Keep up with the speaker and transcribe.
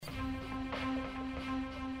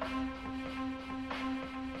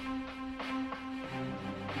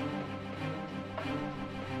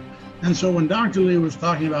And so when Dr. Lee was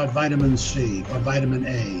talking about vitamin C or vitamin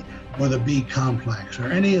A or the B complex or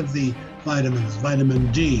any of the vitamins,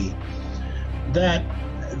 vitamin D, that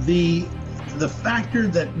the factor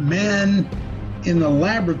that man in the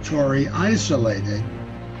laboratory isolated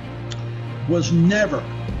was never,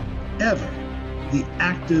 ever the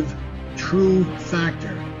active, true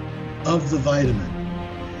factor of the vitamin.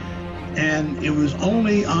 And it was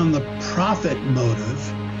only on the profit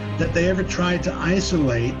motive that they ever tried to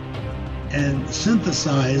isolate and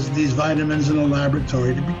synthesize these vitamins in a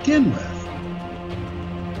laboratory to begin with.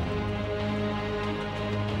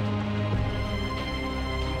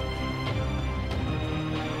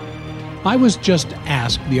 I was just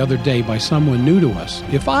asked the other day by someone new to us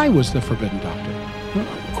if I was the Forbidden Doctor. Well,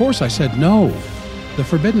 of course I said no. The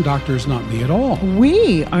Forbidden Doctor is not me at all.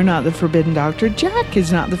 We are not the Forbidden Doctor. Jack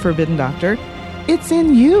is not the Forbidden Doctor. It's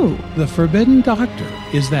in you. The Forbidden Doctor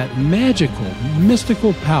is that magical,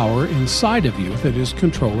 mystical power inside of you that is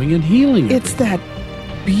controlling and healing everything. It's that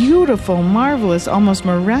beautiful, marvelous, almost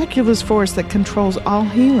miraculous force that controls all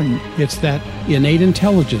healing. It's that innate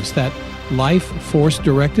intelligence, that life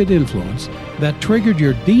force-directed influence that triggered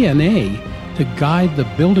your DNA to guide the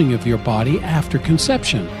building of your body after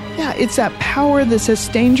conception. Yeah, it's that power that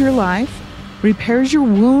sustains your life, repairs your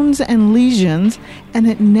wounds and lesions, and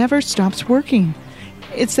it never stops working.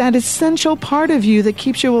 It's that essential part of you that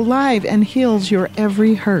keeps you alive and heals your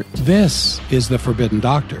every hurt. This is the Forbidden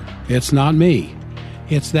Doctor. It's not me.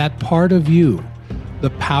 It's that part of you the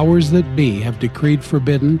powers that be have decreed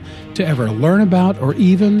forbidden to ever learn about or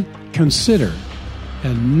even consider,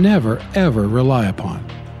 and never ever rely upon.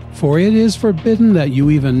 For it is forbidden that you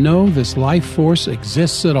even know this life force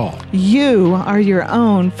exists at all. You are your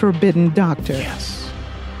own Forbidden Doctor. Yes.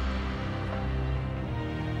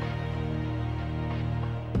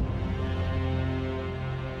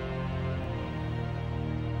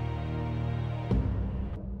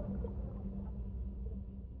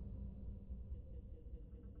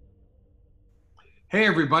 Hey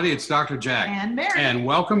everybody, it's Dr. Jack. And Mary. And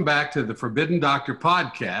welcome back to the Forbidden Doctor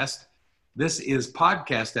podcast. This is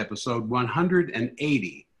podcast episode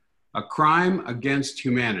 180, A Crime Against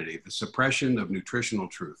Humanity, the Suppression of Nutritional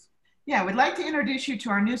Truth. Yeah, we'd like to introduce you to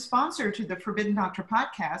our new sponsor to the Forbidden Doctor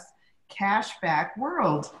podcast, Cashback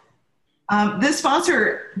World. This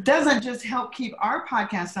sponsor doesn't just help keep our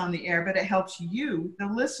podcast on the air, but it helps you, the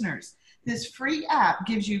listeners. This free app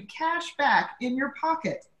gives you cash back in your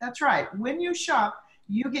pocket. That's right. When you shop,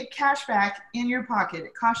 you get cash back in your pocket.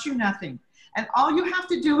 It costs you nothing. And all you have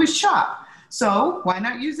to do is shop. So why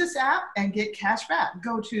not use this app and get cash back?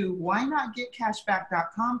 Go to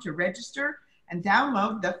whynotgetcashback.com to register and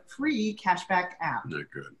download the free cashback app.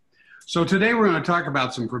 Not good. So today we're going to talk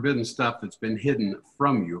about some forbidden stuff that's been hidden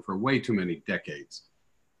from you for way too many decades.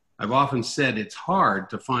 I've often said it's hard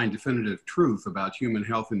to find definitive truth about human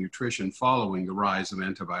health and nutrition following the rise of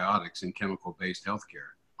antibiotics and chemical-based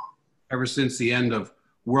healthcare. Ever since the end of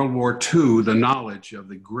World War II, the knowledge of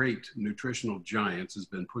the great nutritional giants has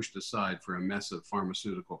been pushed aside for a mess of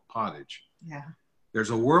pharmaceutical pottage. Yeah.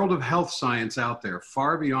 There's a world of health science out there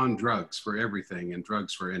far beyond drugs for everything and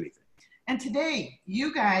drugs for anything. And today,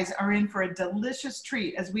 you guys are in for a delicious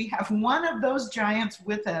treat as we have one of those giants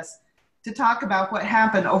with us to talk about what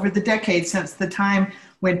happened over the decades since the time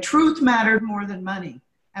when truth mattered more than money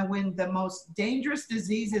and when the most dangerous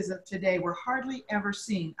diseases of today were hardly ever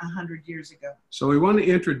seen 100 years ago. So we want to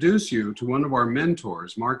introduce you to one of our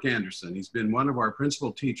mentors, Mark Anderson. He's been one of our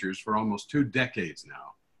principal teachers for almost 2 decades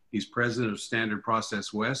now. He's president of Standard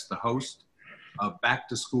Process West, the host of Back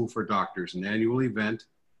to School for Doctors, an annual event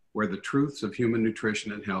where the truths of human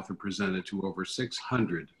nutrition and health are presented to over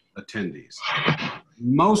 600 attendees.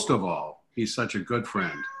 Most of all, he's such a good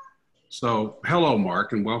friend. So hello,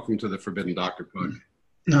 Mark, and welcome to the Forbidden Doctor podcast.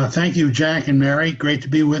 Thank you, Jack and Mary. Great to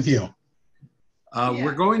be with you.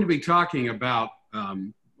 We're going to be talking about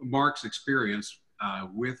Mark's experience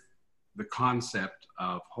with the concept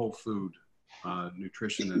of whole food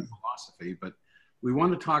nutrition and philosophy, but we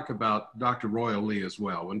want to talk about Dr. Royal Lee as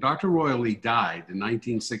well. When Dr. Royal Lee died in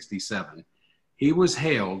 1967, he was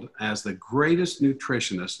hailed as the greatest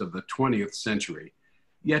nutritionist of the 20th century.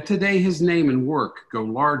 Yet today his name and work go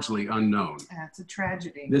largely unknown. That's a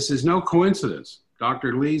tragedy. This is no coincidence.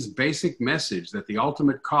 Dr. Lee's basic message that the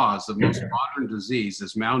ultimate cause of most modern disease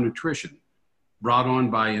is malnutrition, brought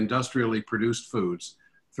on by industrially produced foods,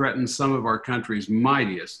 threatens some of our country's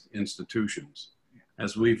mightiest institutions,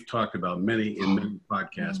 as we've talked about in many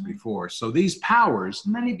podcasts before. So these powers,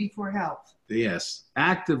 money before health, yes,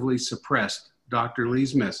 actively suppressed Dr.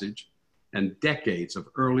 Lee's message and decades of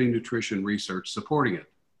early nutrition research supporting it.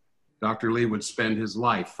 Dr. Lee would spend his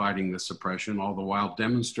life fighting this suppression, all the while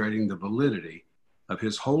demonstrating the validity of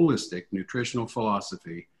his holistic nutritional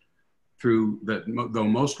philosophy through the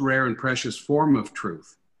most rare and precious form of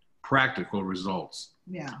truth, practical results.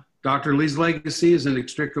 Yeah. Dr. Lee's legacy is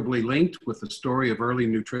inextricably linked with the story of early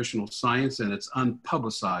nutritional science and its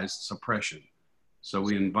unpublicized suppression. So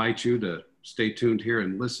we invite you to stay tuned here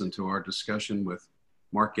and listen to our discussion with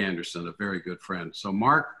Mark Anderson, a very good friend. So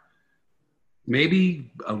Mark,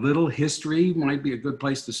 maybe a little history might be a good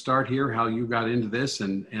place to start here, how you got into this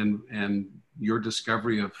and your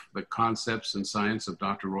discovery of the concepts and science of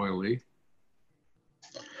Dr. Roy Lee.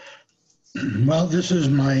 Well, this is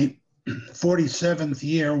my 47th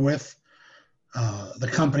year with the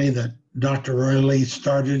company that Dr. Roy Lee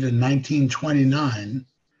started in 1929,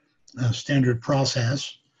 Standard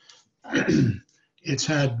Process. It's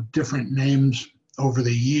had different names over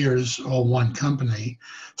the years, all one company.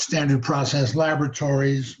 Standard Process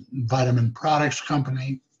Laboratories, Vitamin Products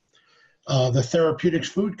Company, the Therapeutics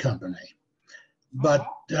Food Company. But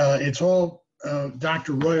it's all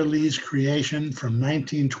Dr. Roy Lee's creation from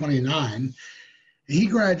 1929. He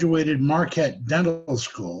graduated Marquette Dental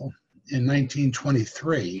School in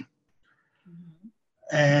 1923.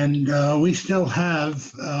 And we still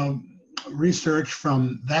have research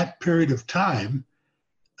from that period of time.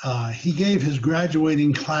 He gave his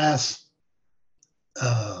graduating class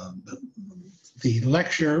the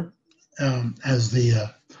lecture as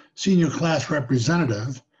the senior class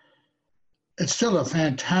representative. It's still a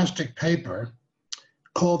fantastic paper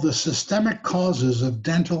called The Systemic Causes of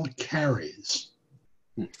Dental Caries.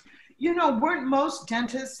 You know, weren't most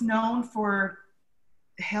dentists known for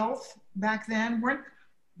health back then?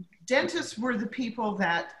 Dentists were the people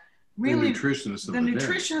that really, the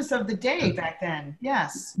nutritionists of the day back then,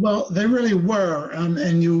 yes. Well, they really were,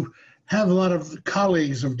 and you have a lot of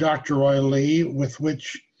colleagues of Dr. Roy Lee with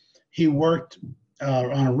which he worked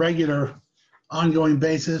on a regular, ongoing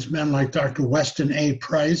basis, men like Dr. Weston A.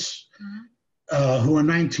 Price, who in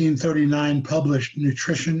 1939 published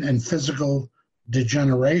Nutrition and Physical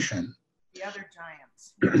Degeneration. The other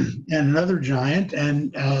giants. And another giant,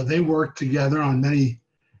 and they worked together on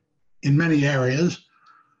in many areas.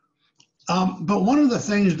 But one of the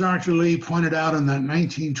things Dr. Lee pointed out in that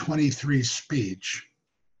 1923 speech,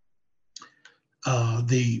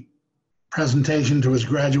 the presentation to his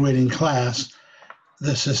graduating class,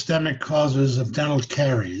 The Systemic Causes of Dental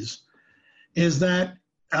Caries, is that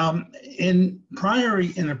in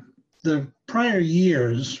the prior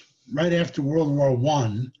years, right after World War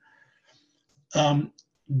I,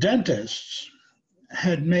 dentists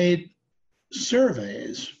had made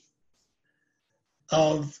surveys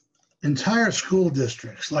of entire school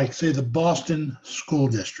districts, like, say, the Boston School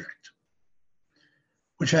District,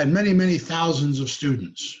 which had many, many thousands of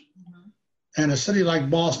students. And a city like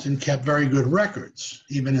Boston kept very good records,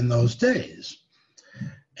 even in those days.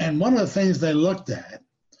 And one of the things they looked at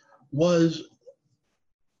was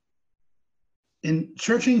in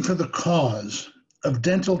searching for the cause of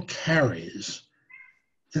dental caries.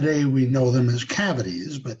 Today we know them as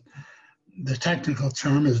cavities, but the technical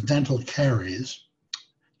term is dental caries,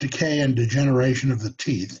 decay and degeneration of the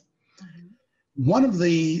teeth. One of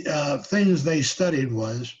the things they studied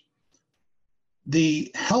was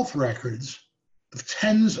the health records of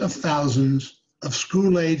tens of thousands of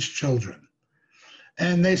school-aged children.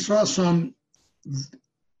 And they saw some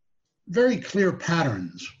very clear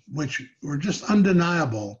patterns, which were just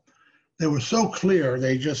undeniable. They were so clear,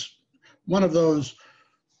 one of those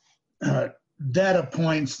data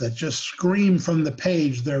points that just scream from the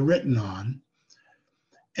page they're written on.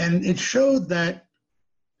 And it showed that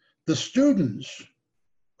the students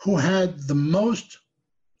who had the most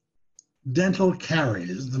dental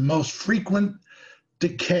caries, the most frequent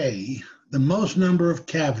decay, the most number of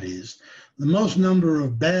cavities, the most number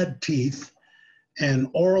of bad teeth and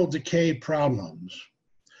oral decay problems,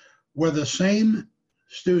 were the same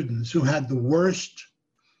students who had the worst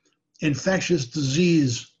infectious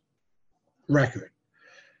disease record.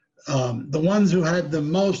 The ones who had the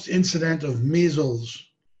most incident of measles,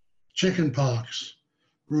 chickenpox,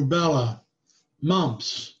 rubella,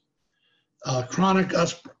 mumps, chronic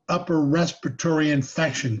upper respiratory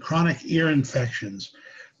infection, chronic ear infections.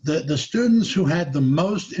 The students who had the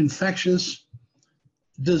most infectious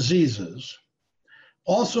diseases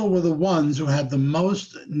also were the ones who had the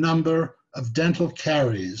most number of dental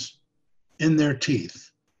caries in their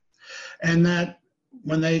teeth. And that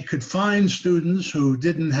when they could find students who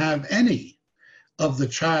didn't have any of the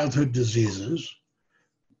childhood diseases,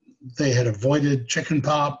 they had avoided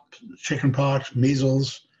chickenpox,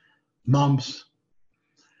 measles, mumps.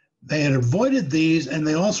 They had avoided these, and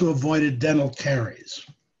they also avoided dental caries.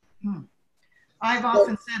 I've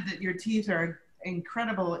often said that your teeth are an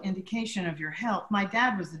incredible indication of your health. My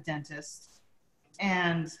dad was a dentist,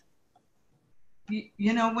 and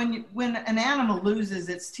you know, when an animal loses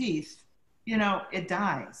its teeth, you know, it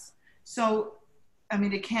dies. So, I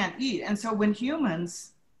mean, it can't eat. And so when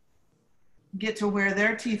humans get to where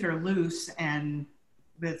their teeth are loose and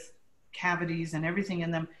with cavities and everything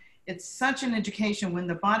in them, it's such an education when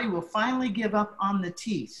the body will finally give up on the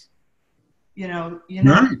teeth.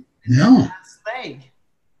 Right. Yeah. Last leg.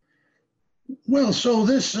 Well, so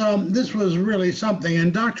this was really something,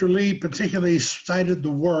 and Dr. Lee particularly cited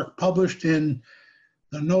the work published in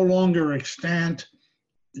the no longer extant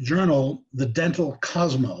journal, The Dental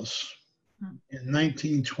Cosmos, in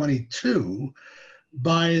 1922,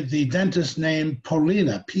 by the dentist named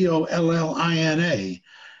Pollina, Pollina.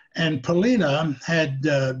 And Pollina had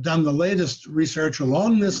done the latest research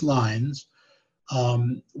along this lines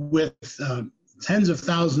with tens of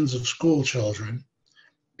thousands of school children,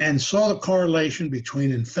 and saw the correlation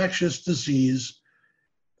between infectious disease,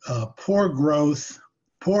 poor growth,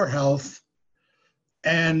 poor health,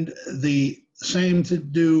 and the same to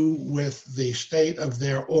do with the state of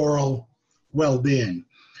their oral well-being.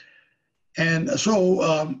 And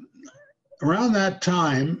so around that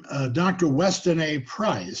time, Dr. Weston A.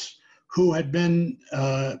 Price, who had been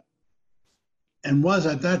and was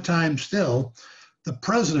at that time still the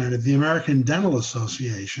president of the American Dental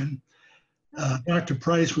Association, Dr.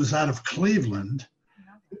 Price was out of Cleveland.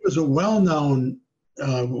 He was a well-known,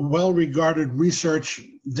 well-regarded research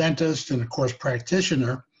dentist and, of course,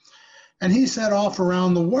 practitioner. And he set off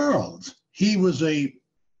around the world. He was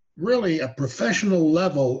really a professional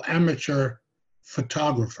level amateur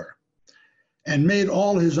photographer and made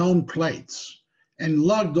all his own plates and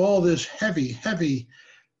lugged all this heavy, heavy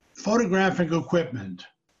photographic equipment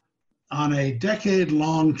on a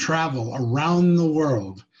decade-long travel around the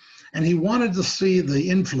world. And he wanted to see the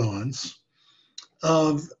influence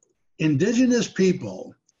of indigenous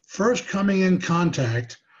people first coming in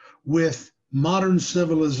contact with modern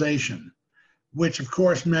civilization, which of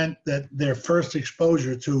course meant that their first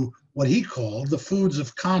exposure to what he called the foods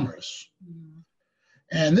of commerce.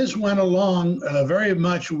 And this went along very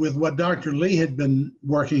much with what Dr. Lee had been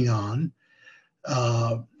working on.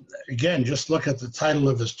 Again, just look at the title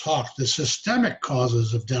of his talk, The Systemic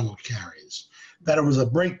Causes of Dental Caries, that it was a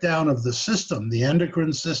breakdown of the system, the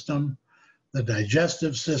endocrine system, the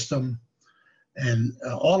digestive system, and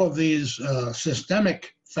all of these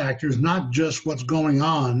systemic factors, not just what's going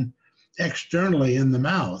on externally in the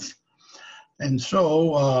mouth. And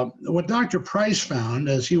so what Dr. Price found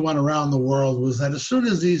as he went around the world was that as soon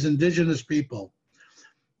as these indigenous people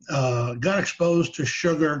got exposed to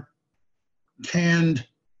sugar, canned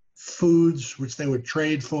foods, which they would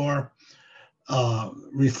trade for,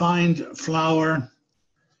 refined flour,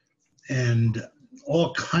 and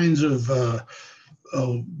all kinds of,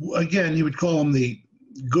 again, you would call them the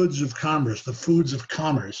goods of commerce, the foods of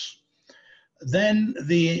commerce, then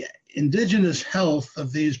the indigenous health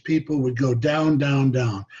of these people would go down, down,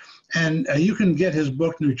 down. And you can get his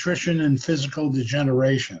book, Nutrition and Physical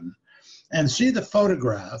Degeneration, and see the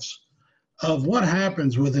photographs of what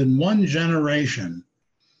happens within one generation,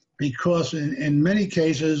 because in many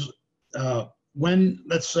cases, when,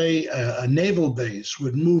 let's say, a naval base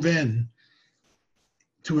would move in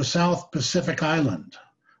to a South Pacific island,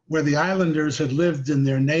 where the islanders had lived in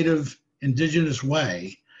their native indigenous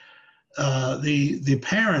way, the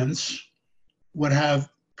parents would have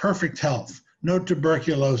perfect health, no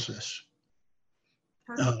tuberculosis,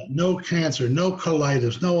 no cancer, no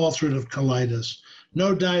colitis, no ulcerative colitis,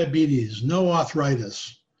 no diabetes, no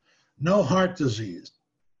arthritis, no heart disease.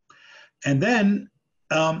 And then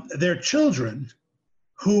their children,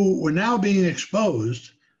 who were now being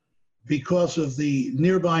exposed because of the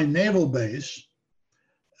nearby naval base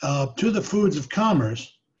to the foods of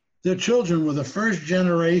commerce, their children were the first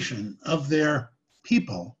generation of their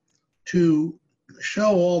people to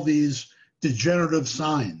show all these degenerative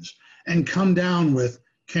signs and come down with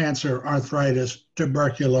cancer, arthritis,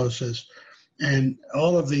 tuberculosis, and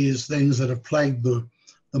all of these things that have plagued the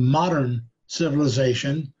modern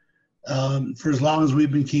civilization for as long as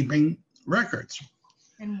we've been keeping records.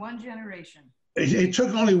 In one generation. It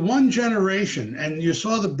took only one generation, and you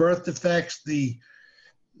saw the birth defects, the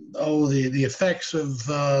effects of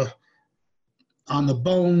on the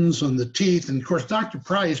bones, on the teeth. And of course, Dr.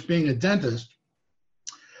 Price, being a dentist,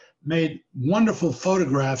 made wonderful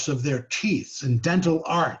photographs of their teeth and dental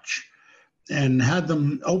arch, and had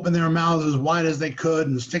them open their mouths as wide as they could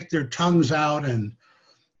and stick their tongues out. And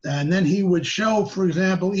then he would show, for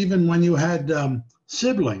example, even when you had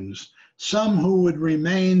siblings, some who would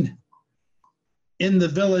remain in the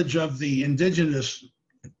village of the indigenous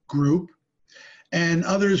group, and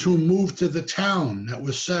others who moved to the town that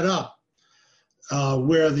was set up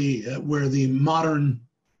where the modern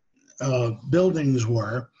buildings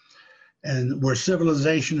were, and where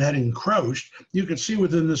civilization had encroached. You could see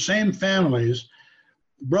within the same families,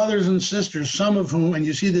 brothers and sisters, some of whom, and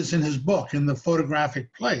you see this in his book, in the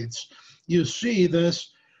photographic plates, you see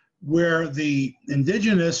this where the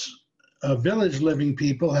indigenous village living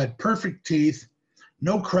people had perfect teeth,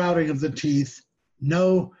 no crowding of the teeth,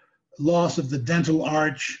 no loss of the dental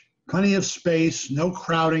arch, plenty of space, no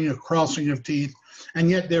crowding or crossing of teeth, and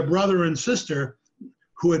yet their brother and sister,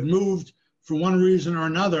 who had moved for one reason or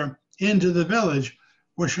another into the village,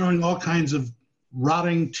 were showing all kinds of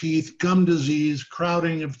rotting teeth, gum disease,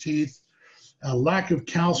 crowding of teeth, a lack of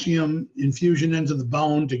calcium infusion into the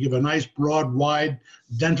bone to give a nice, broad, wide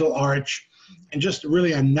dental arch, and just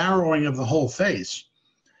really a narrowing of the whole face.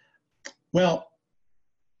 Well,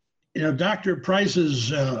 you know, Dr.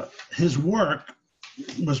 Price's, his work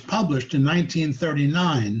was published in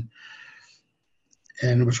 1939,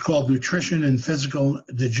 and it was called Nutrition and Physical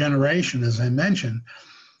Degeneration, as I mentioned.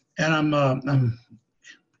 And I'm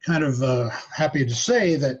kind of happy to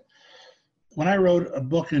say that when I wrote a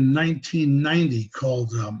book in 1990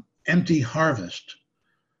 called Empty Harvest,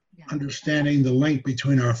 Understanding the Link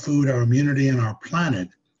Between Our Food, Our Immunity, and Our Planet,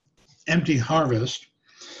 Empty Harvest,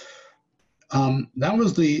 that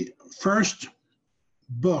was the first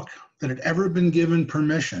book that had ever been given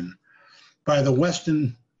permission by the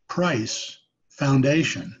Weston Price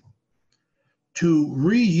Foundation to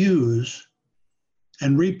reuse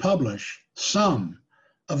and republish some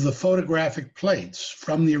of the photographic plates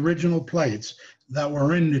from the original plates that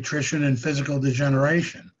were in Nutrition and Physical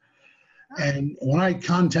Degeneration. And when I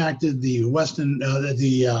contacted the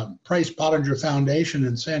Price Pottinger Foundation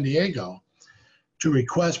in San Diego to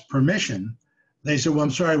request permission, they said, well, I'm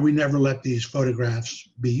sorry, we never let these photographs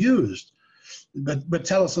be used. But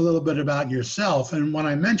tell us a little bit about yourself. And when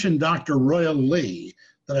I mentioned Dr. Royal Lee,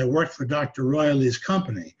 that I worked for Dr. Royal Lee's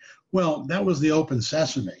company, well, that was the open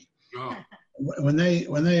sesame. Oh. When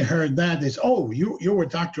they heard that, they said, oh, you're with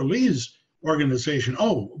Dr. Lee's organization.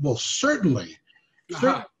 Oh, well, certainly.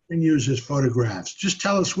 Certainly we can use his photographs. Just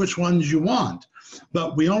tell us which ones you want.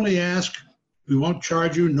 But we only ask, we won't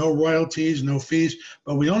charge you, no royalties, no fees,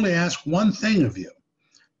 but we only ask one thing of you.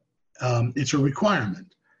 It's a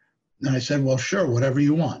requirement. And I said, well, sure, whatever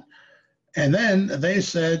you want. And then they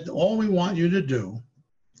said, all we want you to do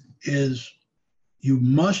is you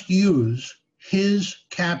must use his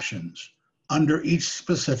captions under each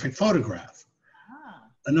specific photograph.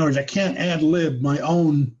 In other words, I can't ad-lib my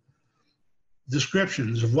own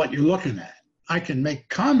descriptions of what you're looking at. I can make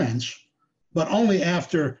comments, but only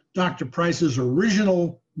after Dr. Price's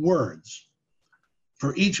original words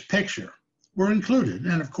for each picture were included.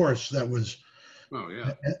 And of course, that was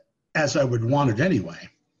as I would want it anyway.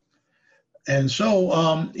 And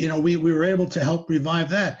so, you know, we were able to help revive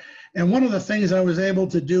that. And one of the things I was able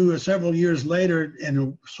to do several years later in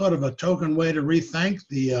a sort of a token way to re-thank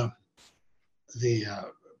the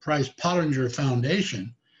Price Pottinger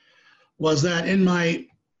Foundation was that in my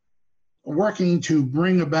working to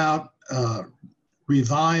bring about,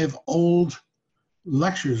 revive old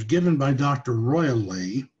lectures given by Dr. Royal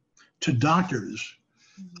Lee to doctors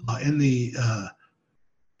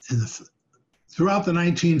throughout the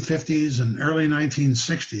 1950s and early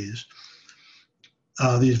 1960s,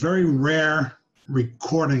 these very rare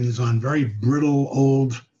recordings on very brittle,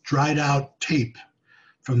 old, dried out tape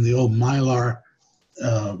from the old Mylar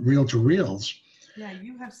reel-to-reels. Yeah,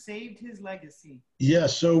 you have saved his legacy. Yeah,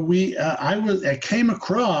 so I came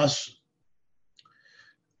across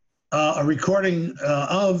a recording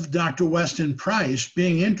of Dr. Weston Price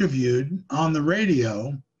being interviewed on the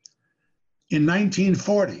radio in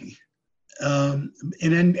 1940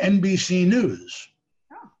 in NBC News.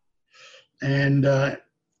 And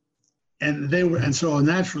so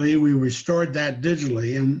naturally we restored that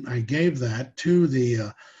digitally, and I gave that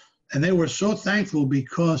to and they were so thankful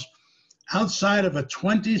because outside of a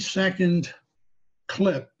 20-second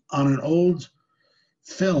clip on an old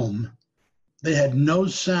film, they had no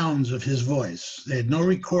sounds of his voice. They had no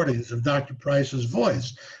recordings of Dr. Price's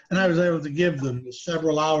voice. And I was able to give them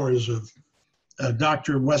several hours of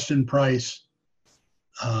Dr. Weston Price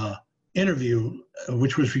interview,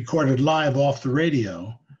 which was recorded live off the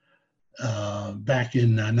radio back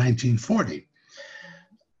in 1940.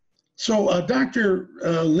 So Dr.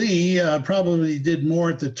 Lee probably did more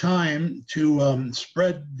at the time to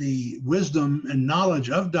spread the wisdom and knowledge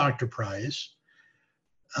of Dr. Price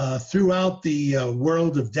throughout the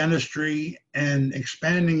world of dentistry and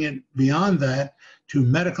expanding it beyond that to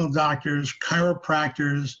medical doctors,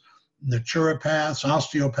 chiropractors, naturopaths,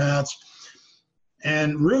 osteopaths,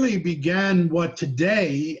 and really began what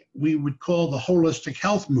today we would call the holistic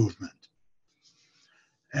health movement.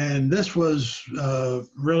 And this was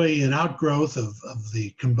really an outgrowth of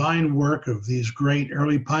the combined work of these great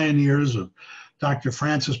early pioneers of Dr.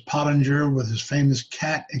 Francis Pottinger with his famous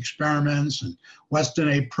cat experiments, and Weston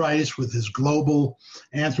A. Price with his global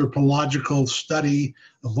anthropological study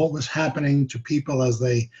of what was happening to people as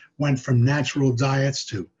they went from natural diets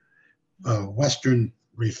to Western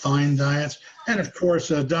refined diets. And of course,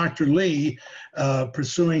 Dr. Lee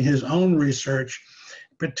pursuing his own research,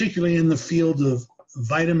 particularly in the field of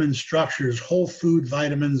vitamin structures, whole food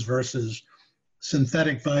vitamins versus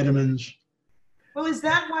synthetic vitamins. Well, is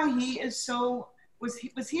that why he is so, was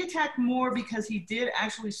he attacked more because he did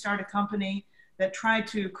actually start a company that tried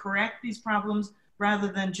to correct these problems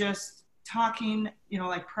rather than just talking, you know,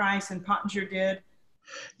 like Price and Pottinger did?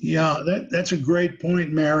 Yeah, that's a great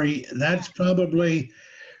point, Mary. That's probably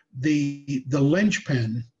the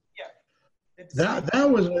linchpin. Yeah. That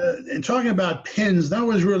was, and talking about pins, that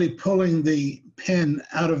was really pulling the pin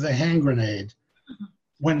out of the hand grenade.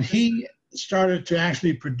 When he started to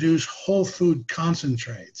actually produce whole food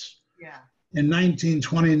concentrates. Yeah. In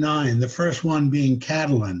 1929, the first one being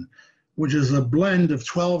Catalin, which is a blend of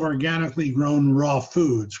 12 organically grown raw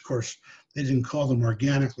foods. Of course, they didn't call them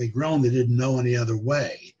organically grown. They didn't know any other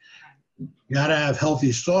way. You got to have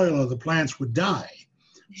healthy soil or the plants would die.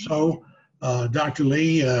 So Dr.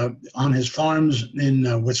 Lee, on his farms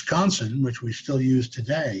in Wisconsin, which we still use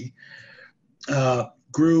today,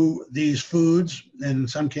 grew these foods, and in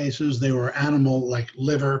some cases they were animal, like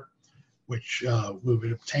liver, which we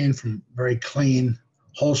would obtain from very clean,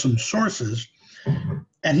 wholesome sources.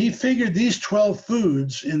 And he figured these 12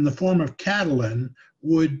 foods in the form of Catalin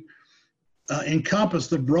would encompass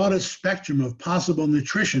the broadest spectrum of possible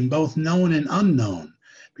nutrition, both known and unknown,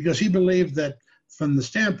 because he believed that from the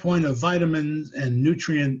standpoint of vitamins and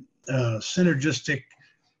nutrient synergistic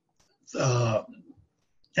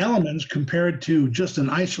elements compared to just an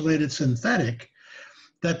isolated synthetic,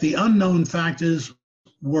 that the unknown factors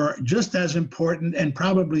were just as important and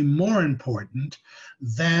probably more important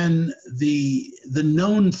than the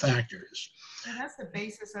known factors. And that's the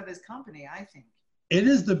basis of his company, I think. It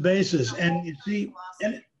is the basis. And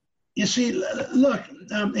you see, look,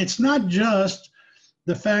 it's not just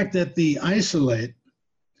the fact that the isolate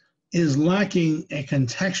is lacking a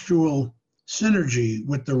contextual synergy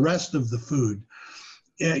with the rest of the food.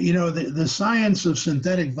 You know, the science of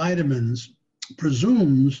synthetic vitamins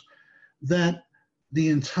presumes that the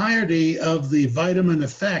entirety of the vitamin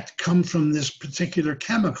effect comes from this particular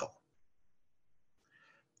chemical.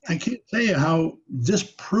 I can't tell you how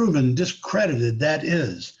disproven, discredited that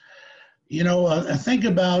is. You know, think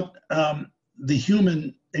about the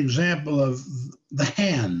human example of the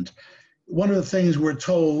hand. One of the things we're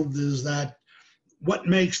told is that what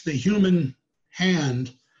makes the human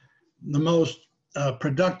hand the most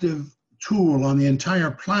productive tool on the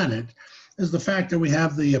entire planet is the fact that we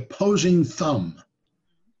have the opposing thumb.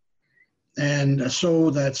 And so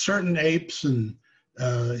that certain apes and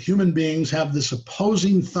human beings have this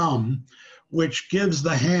opposing thumb, which gives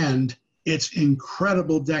the hand its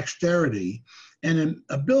incredible dexterity and an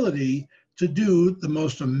ability to do the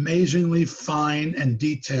most amazingly fine and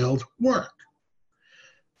detailed work.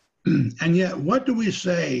 And yet, what do we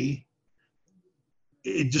say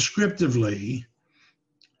descriptively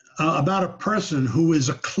about a person who is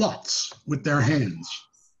a klutz with their hands?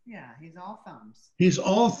 Yeah, he's all thumbs. He's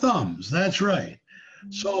all thumbs, that's right.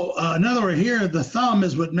 So in other words, here, the thumb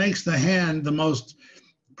is what makes the hand the most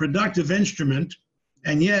productive instrument.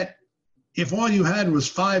 And yet, if all you had was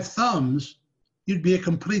 5 thumbs, you'd be a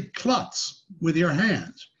complete klutz with your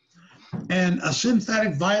hands. And a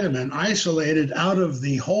synthetic vitamin isolated out of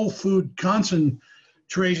the whole food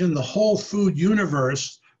concentration, the whole food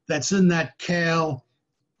universe that's in that kale,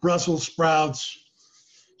 Brussels sprouts,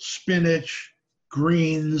 spinach,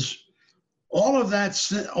 greens, all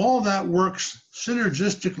that works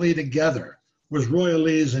synergistically together was Roy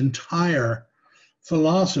Lee's entire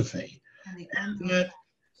philosophy. And that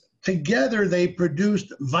together they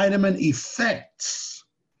produced vitamin effects.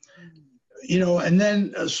 You know, and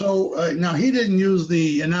then, now he didn't use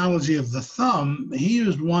the analogy of the thumb. He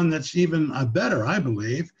used one that's even better, I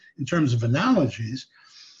believe, in terms of analogies.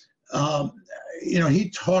 You know, he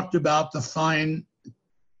talked about the fine,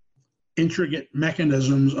 intricate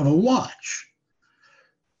mechanisms of a watch.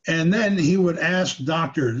 And then he would ask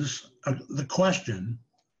doctors the question,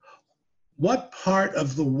 what part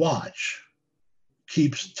of the watch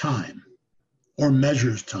keeps time or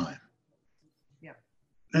measures time? Yeah.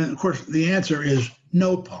 And of course, the answer is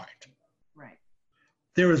no part. Right.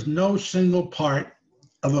 There is no single part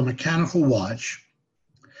of a mechanical watch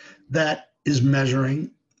that is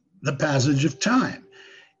measuring the passage of time.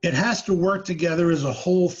 It has to work together as a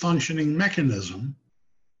whole functioning mechanism,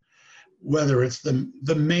 whether it's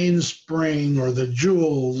the mainspring or the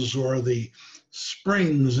jewels or the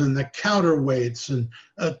springs and the counterweights, and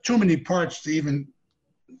too many parts to even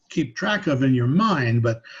keep track of in your mind,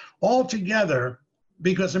 but all together,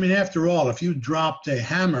 because I mean, after all, if you dropped a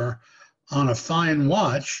hammer on a fine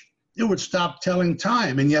watch, it would stop telling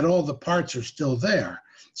time, and yet all the parts are still there.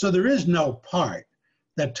 So there is no part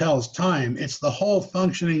that tells time. It's the whole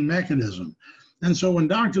functioning mechanism. And so when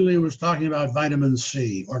Dr. Lee was talking about vitamin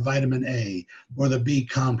C or vitamin A or the B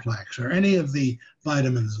complex or any of the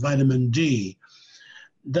vitamins, vitamin D,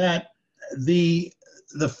 that the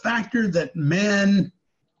factor that man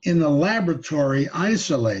in the laboratory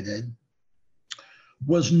isolated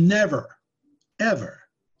was never, ever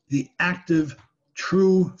the active,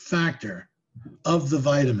 true factor of the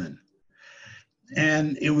vitamin.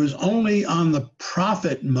 And it was only on the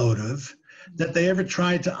profit motive that they ever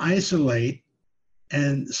tried to isolate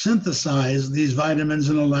and synthesize these vitamins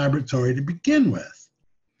in a laboratory to begin with.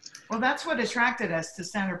 Well, that's what attracted us to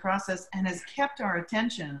Standard Process and has kept our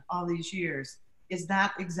attention all these years, is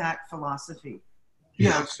that exact philosophy.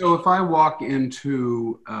 Yeah, so if I walk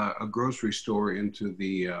into a grocery store, into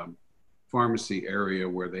the pharmacy area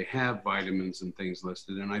where they have vitamins and things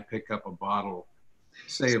listed, and I pick up a bottle,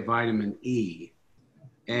 say, of vitamin E,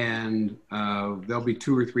 and there'll be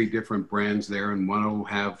 2 or 3 different brands there, and one will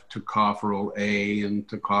have tocopherol A and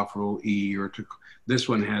tocopherol E, or this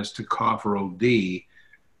one has tocopherol D.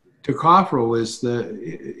 Tocopherol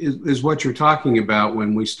is what you're talking about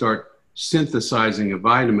when we start synthesizing a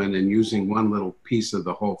vitamin and using one little piece of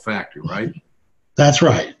the whole factor, right? That's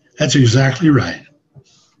right. That's exactly right.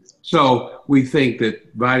 So we think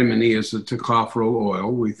that vitamin E is a tocopherol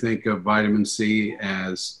oil. We think of vitamin C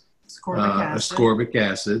as ascorbic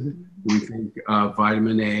acid. We think of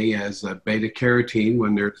vitamin A as a beta carotene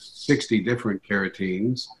when there's 60 different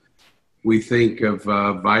carotenes. We think of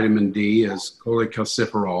vitamin D as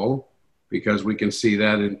cholecalciferol because we can see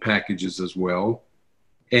that in packages as well.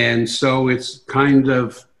 And so it's kind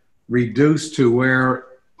of reduced to where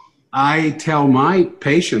I tell my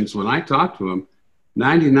patients when I talk to them,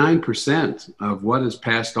 99% of what is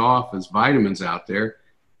passed off as vitamins out there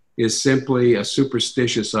is simply a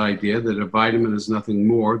superstitious idea that a vitamin is nothing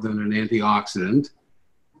more than an antioxidant,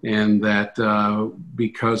 and that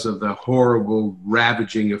because of the horrible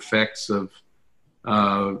ravaging effects of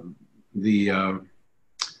the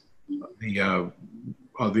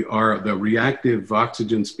reactive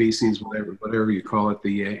oxygen species, whatever you call it,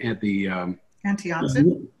 the antioxidant.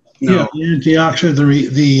 Yeah, the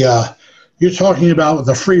antioxidant. You're talking about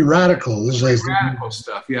the free radicals. Free radical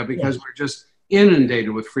stuff, yeah, because we're just inundated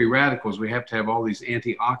with free radicals. We have to have all these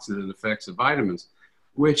antioxidant effects of vitamins,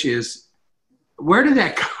 which is, where did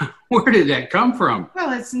that come from?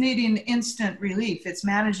 Well, it's needing instant relief. It's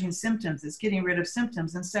managing symptoms. It's getting rid of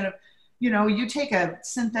symptoms instead of, you take a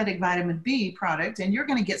synthetic vitamin B product and you're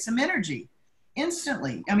going to get some energy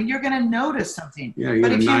instantly. I mean, you're going to notice something. Yeah, you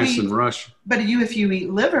get a nice and rush. But if you eat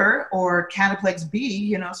liver or Cataplex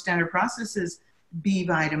B, Standard Process is B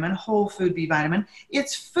vitamin, whole food B vitamin.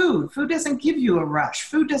 It's food. Food doesn't give you a rush.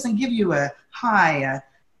 Food doesn't give you a high,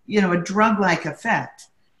 a drug-like effect.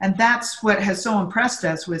 And that's what has so impressed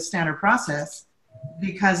us with Standard Process,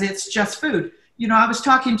 because it's just food. I was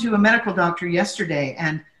talking to a medical doctor yesterday,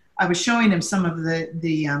 and I was showing him some of the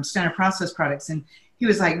Standard Process products, and he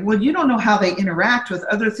was like, well, you don't know how they interact with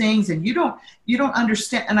other things, and you don't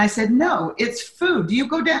understand. And I said, no, it's food. Do you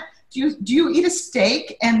go down, do you eat a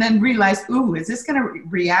steak and then realize, ooh, is this going to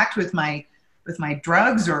react with my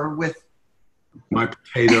drugs or with my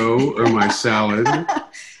potato or my salad?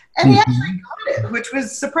 And he actually got it, which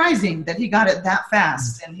was surprising that he got it that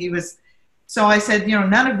fast. And so I said,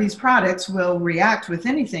 none of these products will react with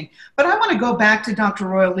anything. But I want to go back to Dr.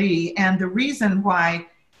 Royal Lee and the reason why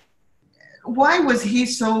was he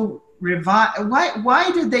so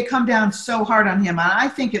why did they come down so hard on him? I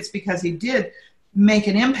think it's because he did make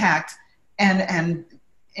an impact and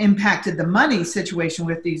impacted the money situation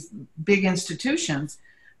with these big institutions.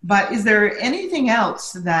 But is there anything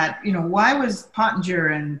else that, why was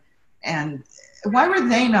Pottinger and why were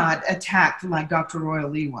they not attacked like Dr. Royal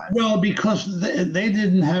Lee was? Well, because they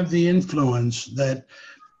didn't have the influence that,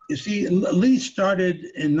 you see, Lee started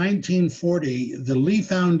in 1940, the Lee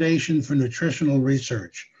Foundation for Nutritional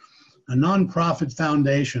Research, a nonprofit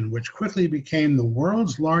foundation which quickly became the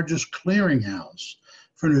world's largest clearinghouse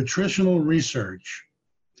for nutritional research.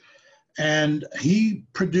 And he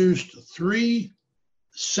produced 3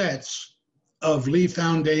 sets of Lee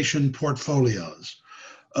Foundation portfolios.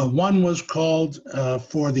 One was called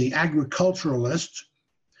for the agriculturalist,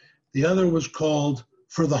 the other was called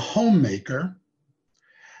for the homemaker,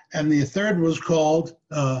 and the third was called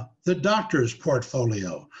the doctor's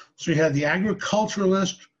portfolio. So you had the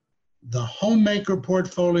agriculturalist, the homemaker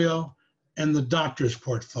portfolio, and the doctor's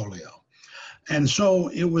portfolio. And so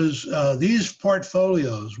it was these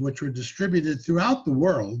portfolios, which were distributed throughout the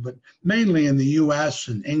world, but mainly in the US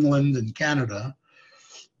and England and Canada,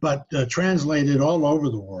 but translated all over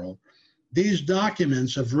the world. These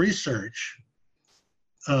documents of research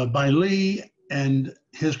by Lee and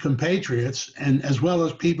his compatriots, and as well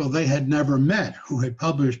as people they had never met who had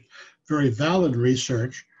published very valid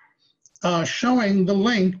research, showing the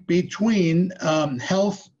link between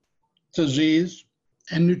health, disease,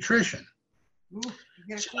 and nutrition. Ooh, you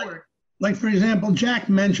get a like, for example, Jack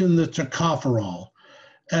mentioned the tocopherol.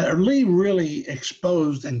 Lee really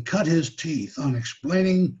exposed and cut his teeth on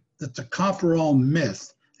explaining the tocopherol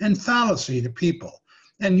myth and fallacy to people.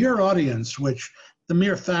 And your audience, which the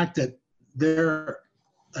mere fact that they're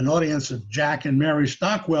an audience of Jack and Mary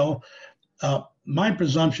Stockwell, my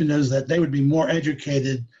presumption is that they would be more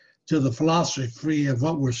educated to the philosophy of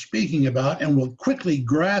what we're speaking about and will quickly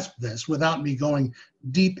grasp this without me going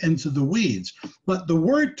deep into the weeds. But the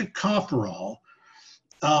word tocopherol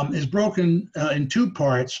is broken in 2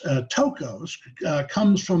 parts. Tokos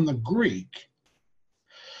comes from the Greek,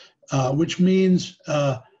 which means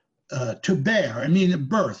to bear. I mean,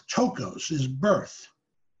 birth. Tokos is birth.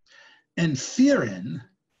 And pherin,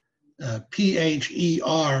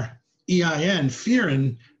 P-H-E-R-E-I-N,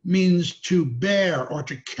 pherin means to bear or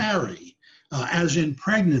to carry, as in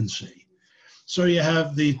pregnancy. So you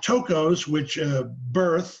have the tokos, which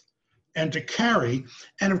birth, and to carry.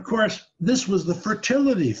 And of course, this was the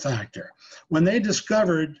fertility factor. When they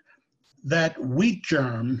discovered that wheat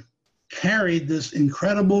germ carried this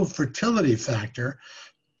incredible fertility factor,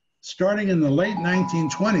 starting in the late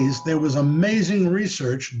 1920s, there was amazing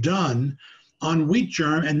research done on wheat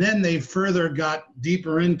germ, and then they further got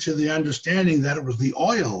deeper into the understanding that it was the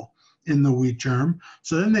oil in the wheat germ.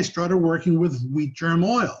 So then they started working with wheat germ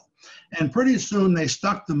oil. And pretty soon they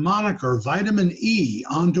stuck the moniker vitamin E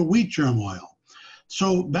onto wheat germ oil.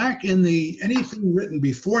 So back in anything written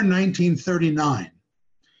before 1939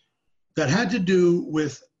 that had to do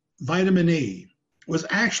with vitamin E was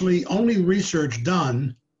actually only research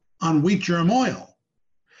done on wheat germ oil.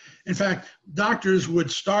 In fact, doctors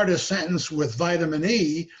would start a sentence with vitamin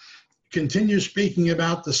E, continue speaking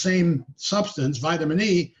about the same substance, vitamin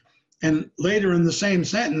E, and later in the same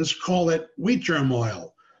sentence call it wheat germ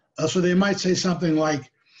oil. So they might say something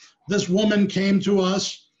like, this woman came to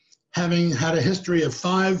us having had a history of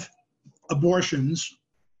 5 abortions,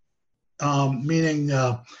 meaning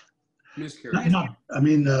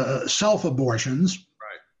self-abortions,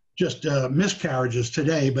 right. Just miscarriages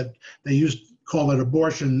today, but they used to call it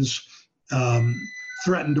abortions,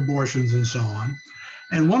 threatened abortions and so on.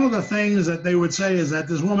 And one of the things that they would say is that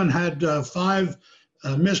this woman had 5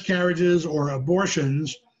 miscarriages or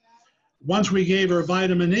abortions. Once we gave her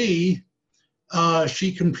vitamin E,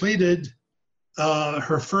 she completed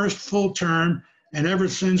her first full term and ever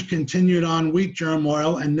since continued on wheat germ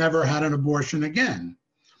oil and never had an abortion again.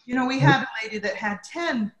 You know, we had a lady that had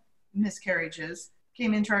 10 miscarriages,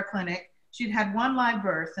 came into our clinic. She'd had 1 live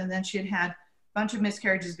birth, and then she had had a bunch of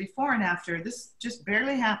miscarriages before and after. This just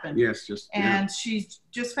barely happened. Yes, And she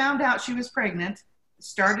just found out she was pregnant,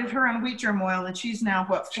 started her on wheat germ oil, and she's now,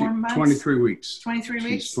 what, 4 months? 23 weeks. 23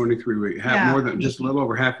 weeks? She's 23 weeks. Yeah. More than just a little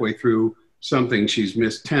over halfway through something she's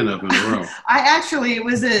missed 10 of in a row. It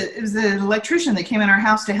was an electrician that came in our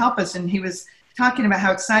house to help us, and he was talking about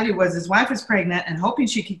how excited he was. His wife was pregnant and hoping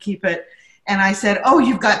she could keep it. And I said, oh,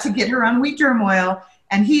 you've got to get her on wheat germ oil.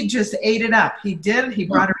 And he just ate it up. He did. He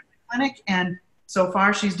brought her to the clinic, and so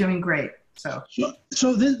far she's doing great. So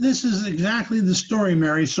this is exactly the story,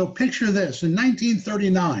 Mary. So picture this. In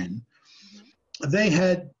 1939, they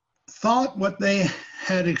had thought what they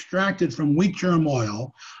had extracted from wheat germ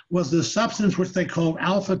oil was the substance which they called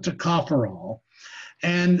alpha tocopherol.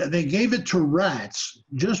 And they gave it to rats,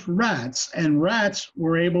 just rats, and rats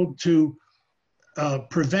were able to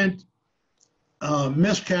prevent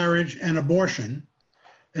miscarriage and abortion.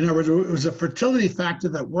 In other words, it was a fertility factor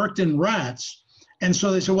that worked in rats. And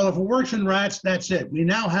so they said, well, if it works in rats, that's it. We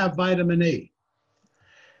now have vitamin E.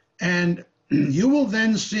 And you will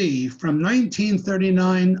then see from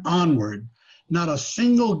 1939 onward, not a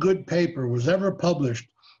single good paper was ever published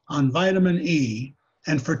on vitamin E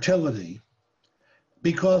and fertility,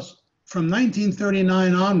 because from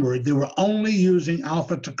 1939 onward, they were only using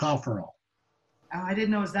alpha tocopherol. Oh, I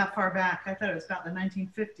didn't know it was that far back. I thought it was about the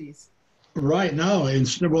 1950s. Right, no.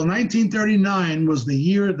 Well, 1939 was the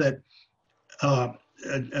year that I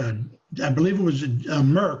believe it was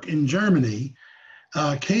Merck in Germany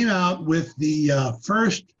came out with the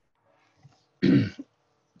first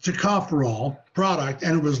tocopherol product,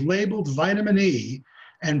 and it was labeled vitamin E,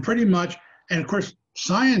 and pretty much, and of course,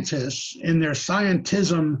 scientists in their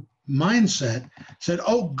scientism mindset said,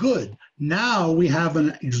 oh, good, now we have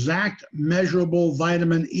an exact measurable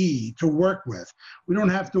vitamin E to work with. We don't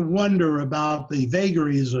have to wonder about the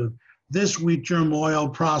vagaries of this wheat germ oil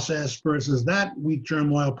process versus that wheat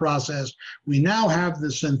germ oil process. We now have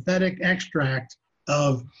the synthetic extract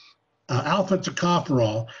of alpha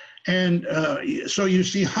tocopherol. And so you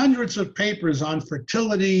see hundreds of papers on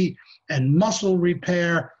fertility and muscle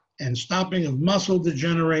repair and stopping of muscle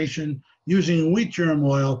degeneration using wheat germ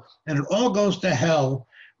oil, and it all goes to hell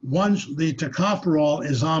once the tocopherol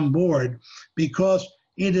is on board, because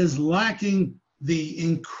it is lacking the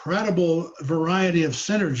incredible variety of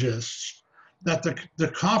synergists that the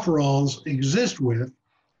tocopherols exist with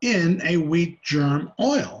in a wheat germ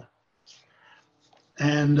oil.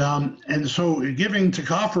 And so giving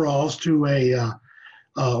tocopherols to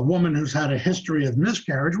a woman who's had a history of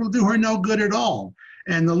miscarriage will do her no good at all.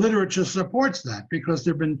 And the literature supports that, because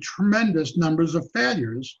there have been tremendous numbers of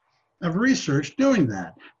failures of research doing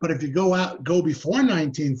that. But if you go before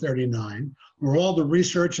 1939, where all the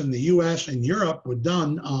research in the US and Europe were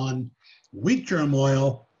done on wheat germ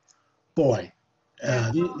oil, boy,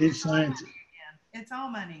 these scientists. It's all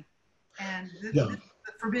money. And this Yeah. is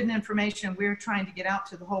the forbidden information we're trying to get out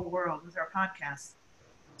to the whole world with our podcast.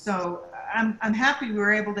 So I'm happy we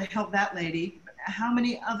were able to help that lady. How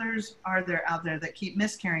many others are there out there that keep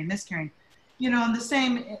miscarrying? You know, and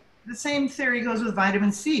the same theory goes with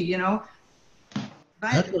vitamin C, you know.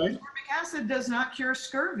 That's right. Ascorbic acid does not cure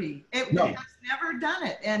scurvy. It No. has never done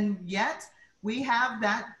it. And yet we have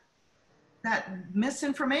that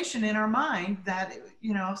misinformation in our mind that,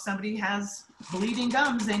 you know, if somebody has bleeding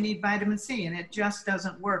gums, they need vitamin C, and it just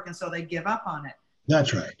doesn't work. And so they give up on it.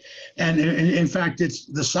 That's right. And in fact,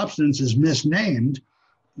 the substance is misnamed.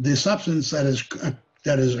 The substance that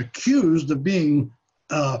is accused of being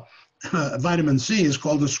vitamin C is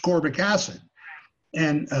called ascorbic acid.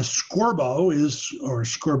 And scorbo or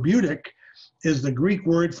scorbutic is the Greek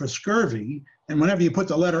word for scurvy. And whenever you put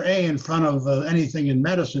the letter A in front of anything in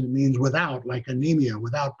medicine, it means without, like anemia,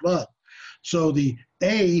 without blood. So the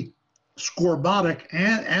ascorbotic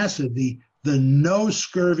acid, the no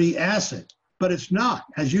scurvy acid, but it's not,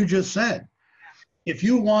 as you just said. If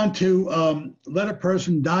you want to let a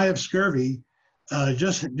person die of scurvy,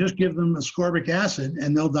 just give them ascorbic acid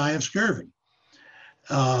and they'll die of scurvy.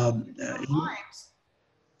 And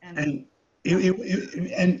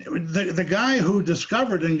the guy who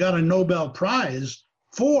discovered and got a Nobel Prize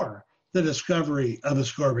for the discovery of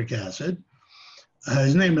ascorbic acid,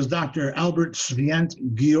 his name is Dr. Albert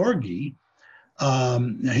Svient-Georgi.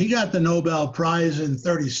 He got the Nobel Prize in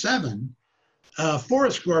 1937 for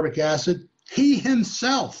ascorbic acid. He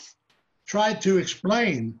himself tried to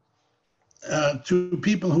explain to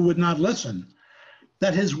people who would not listen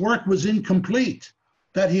that his work was incomplete,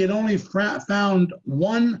 that he had only found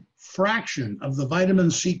one fraction of the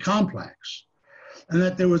vitamin C complex, and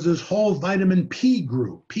that there was this whole vitamin P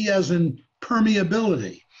group, P as in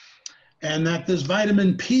permeability, and that this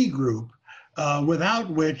vitamin P group, without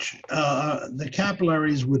which the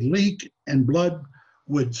capillaries would leak and blood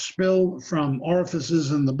would spill from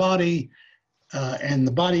orifices in the body, and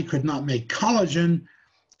the body could not make collagen,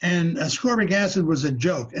 and ascorbic acid was a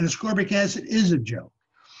joke, and ascorbic acid is a joke.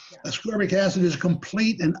 Ascorbic acid is a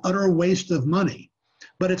complete and utter waste of money,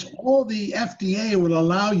 but it's all the FDA will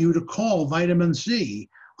allow you to call vitamin C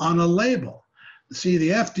on a label. See, the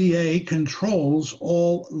FDA controls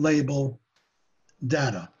all label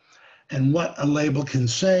data and what a label can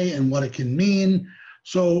say and what it can mean.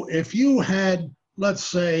 So if you had, let's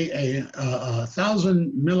say, a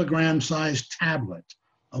 1,000 milligram sized tablet,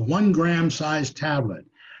 a 1 gram sized tablet,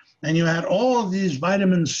 and you had all of these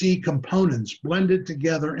vitamin C components blended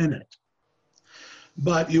together in it,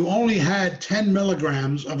 but you only had 10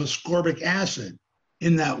 milligrams of ascorbic acid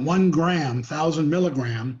in that 1 gram, 1,000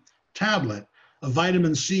 milligram tablet of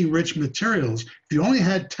vitamin C rich materials. If you only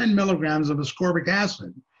had 10 milligrams of ascorbic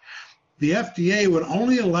acid, the FDA would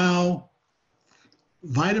only allow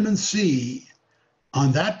vitamin C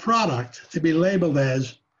on that product to be labeled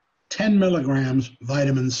as 10 milligrams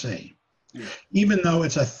vitamin C. Even though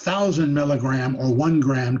it's 1,000 milligram or 1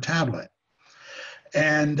 gram tablet.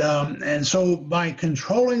 And so by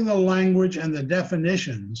controlling the language and the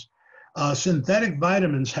definitions, synthetic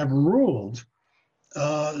vitamins have ruled,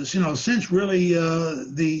 since really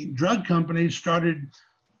the drug companies started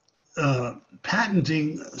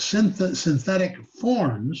patenting synthetic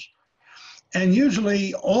forms. And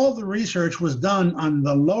usually all the research was done on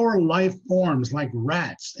the lower life forms like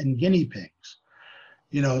rats and guinea pigs,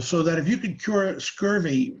 so that if you could cure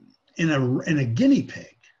scurvy in a guinea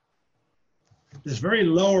pig, this very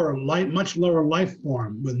much lower life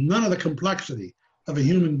form with none of the complexity of a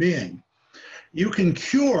human being, you can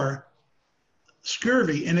cure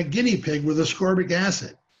scurvy in a guinea pig with ascorbic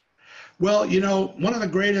acid. Well, one of the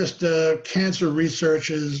greatest cancer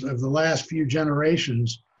researchers of the last few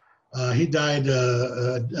generations, he died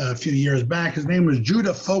a few years back. His name was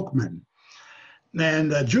Judah Folkman.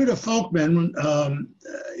 And Judah Folkman,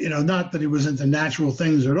 not that he was into natural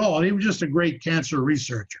things at all, he was just a great cancer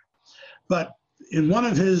researcher. But in one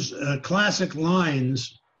of his classic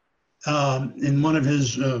lines, in one of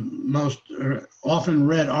his most often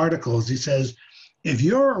read articles, he says, "If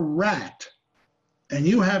you're a rat and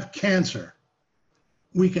you have cancer,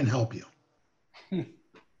 we can help you."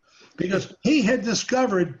 Because he had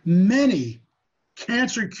discovered many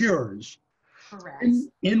cancer cures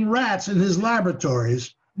in rats in his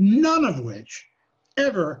laboratories, none of which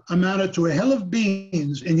ever amounted to a hill of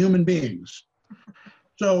beans in human beings.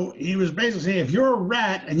 So he was basically saying, if you're a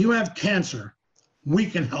rat and you have cancer, we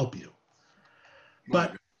can help you.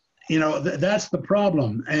 But that's the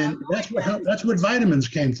problem, and that's what vitamins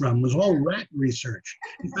came from, was all rat research.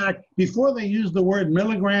 In fact, before they used the word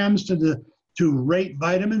milligrams to rate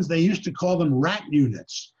vitamins, they used to call them rat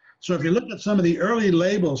units. So if you look at some of the early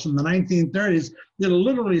labels from the 1930s, it'll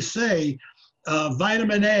literally say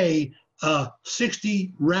vitamin A,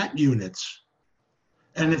 60 rat units.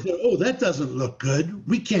 And if that doesn't look good,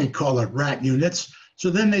 we can't call it rat units. So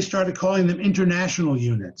then they started calling them international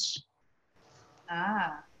units.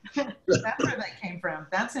 Ah, that's where that came from.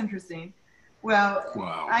 That's interesting. Well,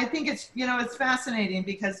 wow. I think it's fascinating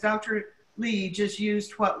because Dr. Lee just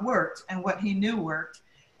used what worked and what he knew worked.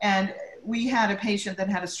 And we had a patient that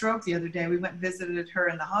had a stroke the other day. We went and visited her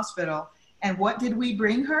in the hospital. And what did we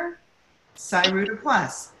bring her? Cyruta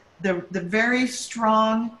Plus, the very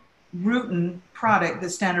strong rutin product that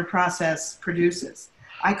Standard Process produces.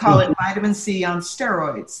 I call it vitamin C on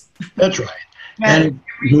steroids. That's right. And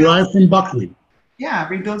derived from buckwheat. Yeah,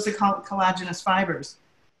 rebuilds the collagenous fibers.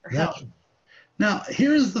 Now,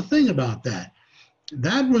 here's the thing about that.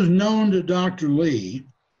 That was known to Dr. Lee.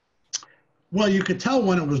 Well, you could tell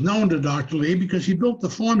when it was known to Dr. Lee because he built the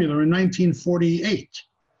formula in 1948.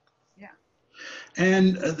 Yeah.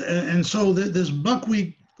 And so this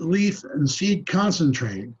buckwheat leaf and seed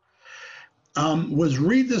concentrate was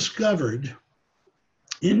rediscovered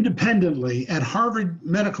independently at Harvard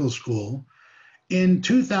Medical School in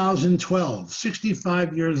 2012,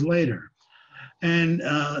 65 years later. And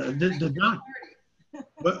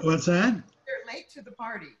what's that? They're late to the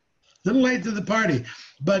party. A little late to the party.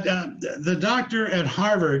 But the doctor at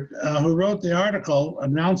Harvard who wrote the article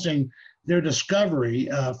announcing their discovery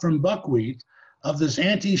from buckwheat of this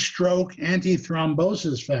anti-stroke,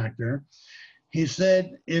 anti-thrombosis factor, he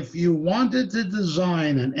said, if you wanted to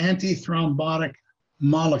design an antithrombotic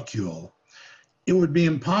molecule, it would be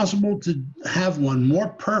impossible to have one more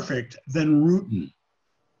perfect than rutin,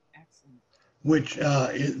 which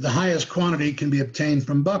the highest quantity can be obtained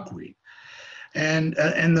from buckwheat. And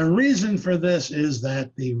the reason for this is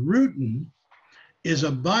that the rutin is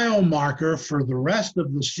a biomarker for the rest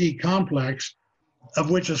of the C complex, of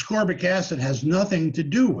which ascorbic acid has nothing to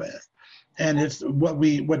do with. And it's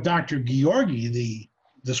what Dr. Georgi, the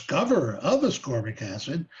discoverer of ascorbic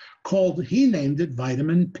acid, he named it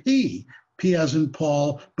vitamin P. P as in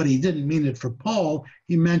Paul, but he didn't mean it for Paul,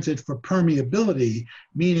 he meant it for permeability,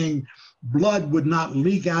 meaning blood would not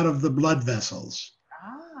leak out of the blood vessels.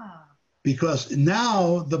 Because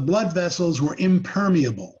now the blood vessels were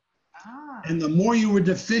impermeable. And the more you were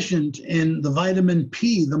deficient in the vitamin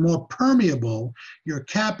P, the more permeable your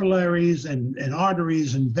capillaries and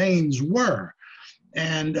arteries and veins were.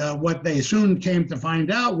 And what they soon came to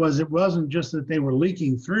find out was it wasn't just that they were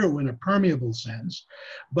leaking through in a permeable sense,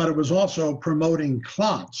 but it was also promoting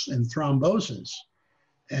clots and thrombosis.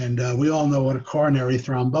 And we all know what a coronary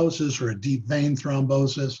thrombosis or a deep vein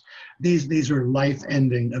thrombosis, these are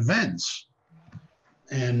life-ending events.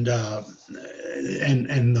 And the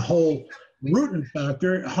whole rutin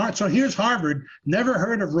factor, so here's Harvard, never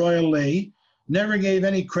heard of Royal Lee, never gave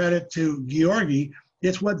any credit to Georgi.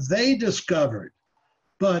 It's what they discovered.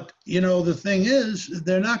 But, the thing is,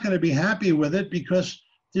 they're not going to be happy with it because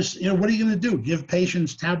what are you going to do? Give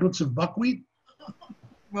patients tablets of buckwheat?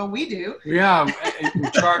 Well, we do. Yeah, we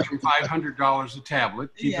charge them $500 a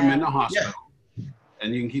tablet, keep them in the hospital,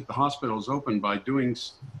 and you can keep the hospitals open by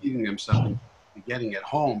feeding them something, getting it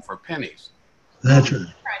home for pennies. That's right.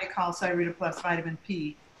 Trying to call Cyruta Plus Vitamin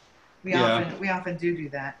P. We Yeah. often do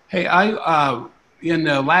that. Hey, in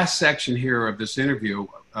the last section here of this interview,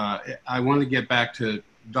 I want to get back to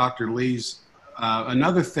Dr. Lee's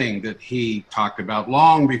another thing that he talked about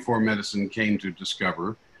long before medicine came to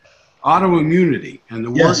discover, autoimmunity, and the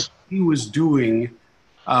work he was doing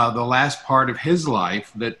the last part of his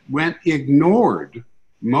life that went ignored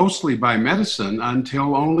mostly by medicine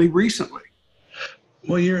until only recently.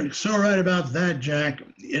 Well, you're so right about that, Jack.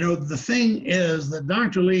 You know, the thing is that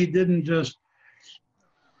Dr. Lee didn't just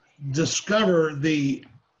discover the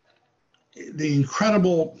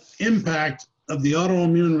incredible impact of the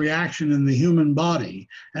autoimmune reaction in the human body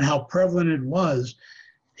and how prevalent it was.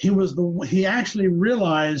 He actually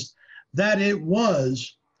realized that it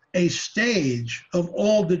was a stage of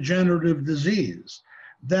all degenerative disease,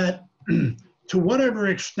 that to whatever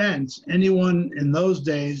extent anyone in those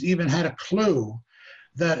days even had a clue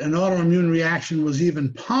that an autoimmune reaction was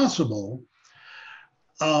even possible,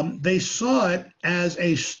 they saw it as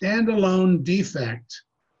a standalone defect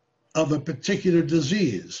of a particular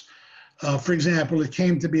disease. For example, it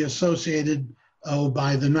came to be associated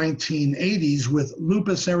by the 1980s with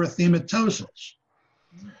lupus erythematosus.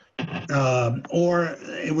 Or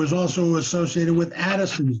it was also associated with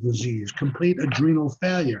Addison's disease, complete adrenal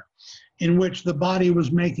failure, in which the body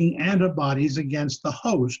was making antibodies against the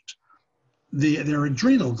host, their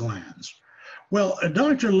adrenal glands. Well,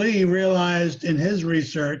 Dr. Lee realized in his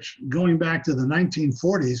research, going back to the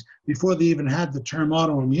 1940s, before they even had the term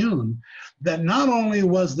autoimmune, that not only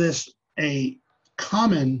was this a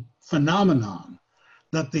common phenomenon,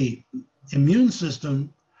 that the immune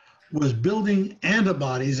system was building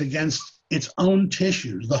antibodies against its own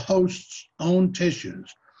tissues, the host's own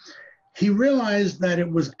tissues. He realized that it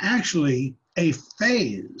was actually a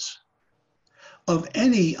phase of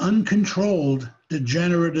any uncontrolled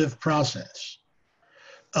degenerative process.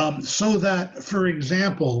 So that, for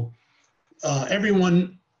example,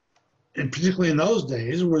 everyone, and particularly in those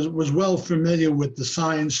days, was well familiar with the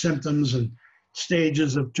signs, symptoms, and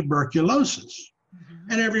stages of tuberculosis.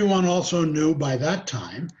 Mm-hmm. And everyone also knew by that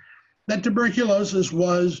time that tuberculosis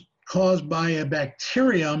was caused by a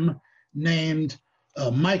bacterium named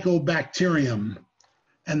Mycobacterium.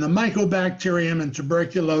 And the Mycobacterium and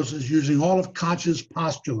tuberculosis, using all of Koch's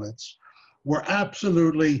postulates, were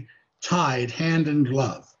absolutely tied hand in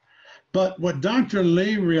glove. But what Dr.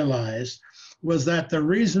 Lee realized was that the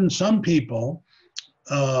reason some people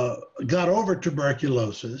got over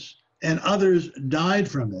tuberculosis and others died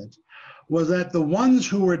from it was that the ones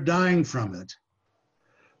who were dying from it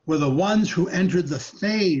were the ones who entered the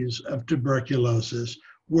phase of tuberculosis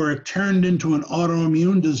where it turned into an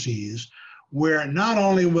autoimmune disease, where not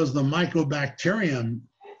only was the Mycobacterium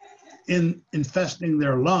infesting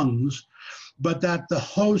their lungs, but that the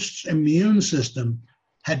host's immune system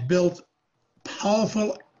had built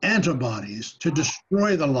powerful antibodies to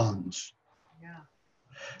destroy the lungs. Yeah.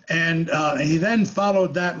 And he then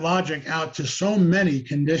followed that logic out to so many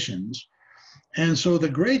conditions. And so the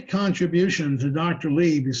great contribution to Dr.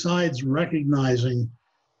 Lee, besides recognizing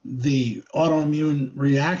the autoimmune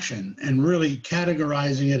reaction and really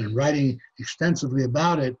categorizing it and writing extensively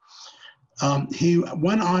about it, he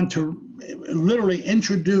went on to literally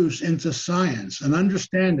introduce into science an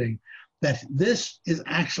understanding that this is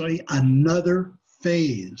actually another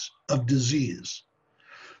phase of disease.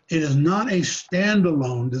 It is not a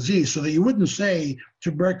standalone disease, so that you wouldn't say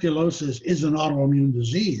tuberculosis is an autoimmune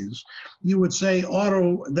disease. You would say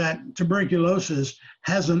that tuberculosis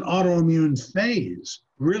has an autoimmune phase,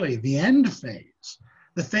 really the end phase,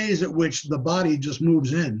 the phase at which the body just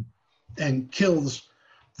moves in and kills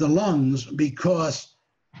the lungs because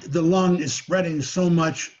the lung is spreading so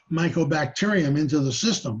much mycobacterium into the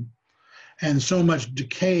system and so much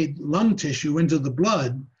decayed lung tissue into the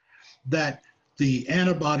blood that the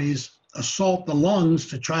antibodies assault the lungs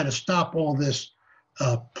to try to stop all this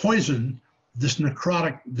poison, this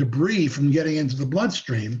necrotic debris from getting into the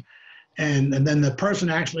bloodstream. And then the person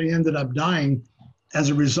actually ended up dying as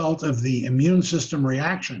a result of the immune system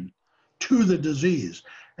reaction to the disease.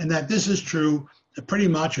 And that this is true pretty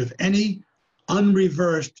much of any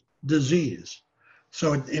unreversed disease.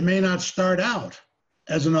 So it may not start out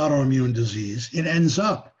as an autoimmune disease. It ends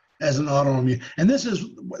up as an autoimmune. And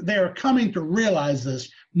they're coming to realize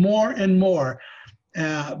this more and more.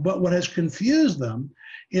 But what has confused them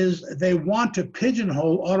is they want to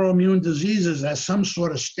pigeonhole autoimmune diseases as some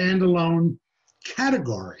sort of standalone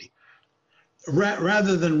category.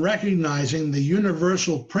 rather than recognizing the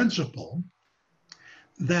universal principle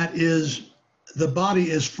that is the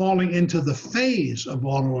body is falling into the phase of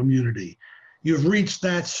autoimmunity. You've reached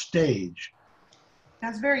that stage.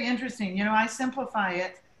 That's very interesting. You know, I simplify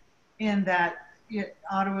it in that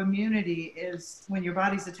autoimmunity is when your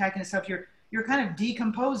body's attacking itself, you're kind of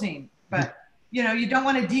decomposing, but you know, you don't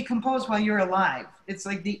want to decompose while you're alive. It's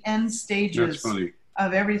like the end stages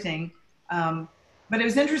of everything. But it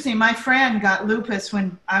was interesting. My friend got lupus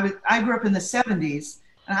when I grew up in the 70s,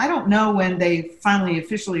 and I don't know when they finally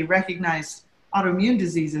officially recognized autoimmune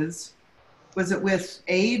diseases. Was it with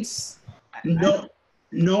AIDS? No,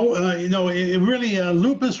 it really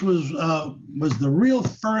lupus was the real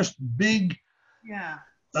first big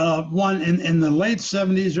one in the late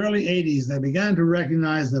 70s, early 80s. They began to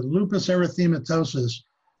recognize that lupus erythematosus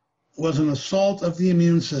was an assault of the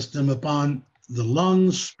immune system upon the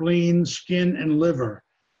lungs, spleen, skin, and liver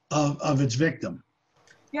of its victim.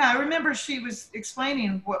 Yeah, I remember she was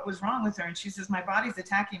explaining what was wrong with her, and she says, my body's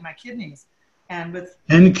attacking my kidneys. And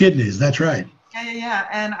kidneys, that's right. Yeah.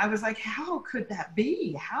 And I was like, how could that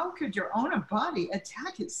be? How could your own body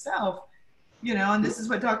attack itself? You know, and this is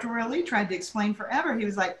what Dr. Roy Lee tried to explain forever. He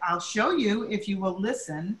was like, I'll show you if you will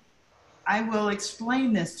listen. I will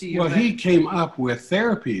explain this to you. Well, he came up with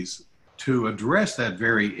therapies to address that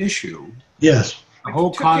very issue. Yes. The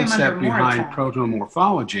whole concept behind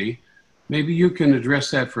protomorphology. Maybe you can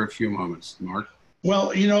address that for a few moments, Mark.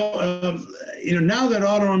 Well, now that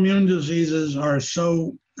autoimmune diseases are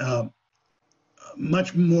so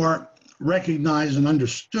much more recognized and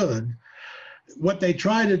understood, what they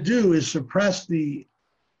try to do is suppress the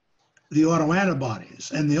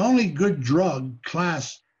autoantibodies. And the only good drug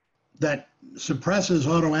class that suppresses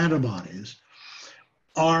autoantibodies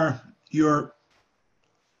are your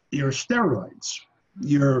steroids,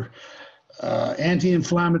 your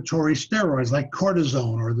anti-inflammatory steroids like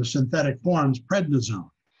cortisone or the synthetic forms, prednisone.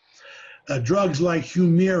 Drugs like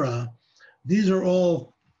Humira, these are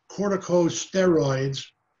all corticosteroids,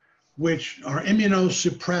 which are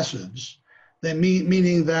immunosuppressives.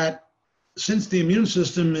 Meaning that since the immune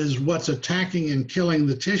system is what's attacking and killing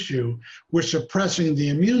the tissue, we're suppressing the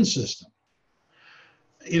immune system.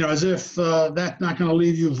 You know, as if that's not going to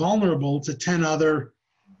leave you vulnerable to 10 other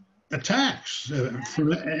attacks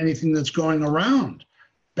from anything that's going around.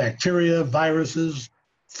 Bacteria, viruses,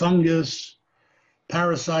 fungus,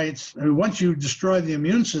 parasites. I mean, once you destroy the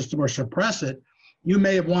immune system or suppress it, you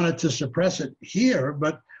may have wanted to suppress it here,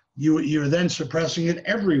 but you're then suppressing it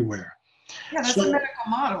everywhere. Yeah, that's the medical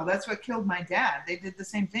model. That's what killed my dad. They did the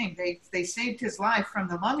same thing. They saved his life from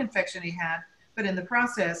the lung infection he had, but in the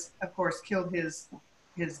process, of course, killed his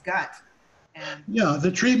gut. And yeah,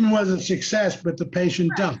 the treatment was a success, but the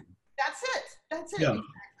patient died. That's it. Yeah.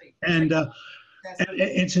 Exactly. And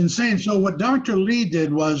it's insane. So what Dr. Lee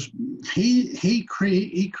did was he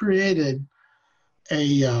created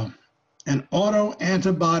an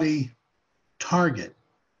autoantibody target.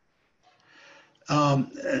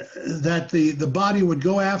 That the body would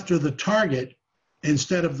go after the target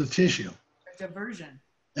instead of the tissue.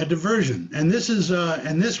 A diversion. And this was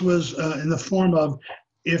in the form of,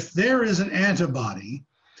 if there is an antibody,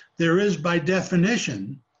 there is by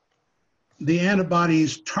definition the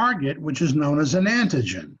antibody's target, which is known as an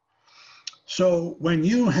antigen. So when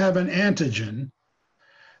you have an antigen,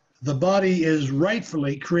 the body is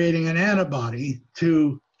rightfully creating an antibody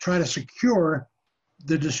to try to secure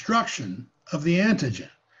the destruction of the antigen.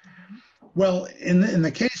 Well, in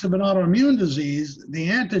the case of an autoimmune disease, the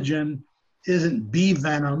antigen isn't bee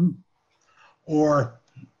venom or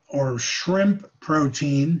shrimp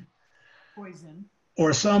protein, poison,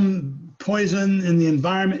 or some poison in the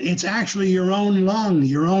environment. It's actually your own lung,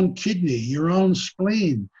 your own kidney, your own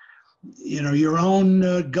spleen, your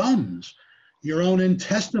own gums, your own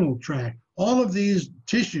intestinal tract. All of these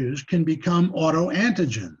tissues can become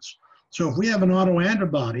autoantigens. So if we have an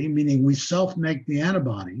autoantibody, meaning we self-make the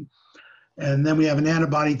antibody, and then we have an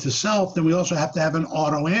antibody to self, then we also have to have an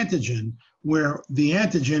autoantigen, where the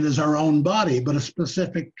antigen is our own body, but a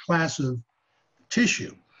specific class of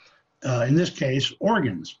tissue, in this case,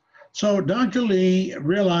 organs. So Dr. Lee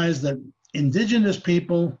realized that indigenous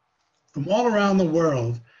people from all around the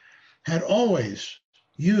world had always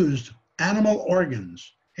used animal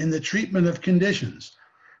organs in the treatment of conditions,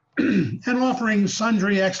 and offering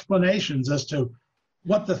sundry explanations as to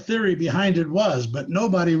what the theory behind it was, but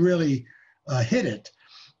nobody really hit it.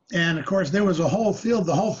 And of course, there was the whole field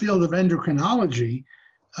of endocrinology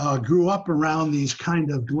grew up around these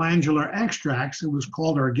kind of glandular extracts. It was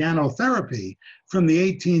called organotherapy from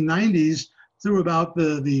the 1890s through about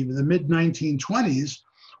the mid-1920s,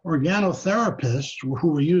 organotherapists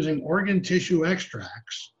who were using organ tissue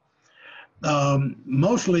extracts,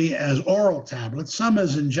 mostly as oral tablets, some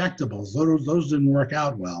as injectables. Those didn't work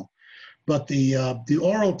out well. But the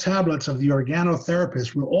oral tablets of the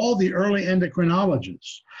organotherapists were all the early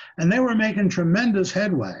endocrinologists, and they were making tremendous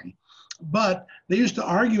headway. But they used to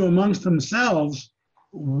argue amongst themselves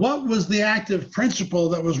what was the active principle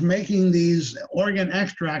that was making these organ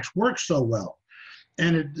extracts work so well.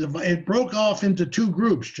 And it broke off into two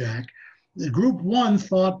groups, Jack. The group one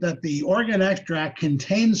thought that the organ extract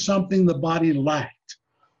contained something the body lacked,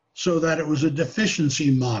 so that it was a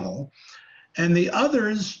deficiency model. And the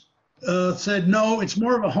others said, no, it's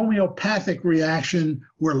more of a homeopathic reaction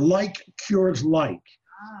where like cures like.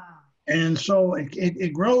 And so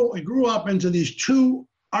it grew up into these two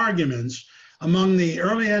arguments among the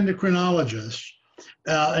early endocrinologists.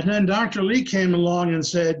 And then Dr. Lee came along and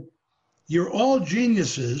said, you're all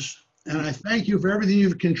geniuses, and I thank you for everything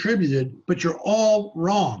you've contributed, but you're all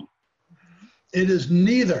wrong. It is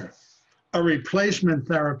neither a replacement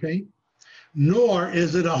therapy, nor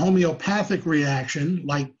is it a homeopathic reaction,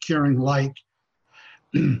 like curing like.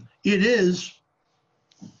 It is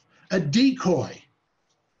a decoy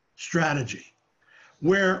strategy,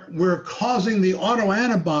 where we're causing the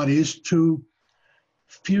autoantibodies to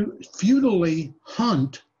futilely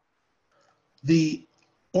hunt the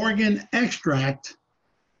organ extract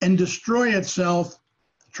and destroy itself,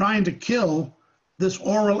 trying to kill this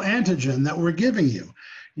oral antigen that we're giving you.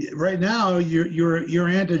 Right now, your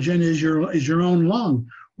antigen is your own lung.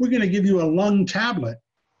 We're going to give you a lung tablet,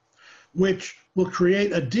 which will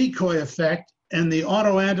create a decoy effect, and the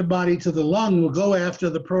autoantibody to the lung will go after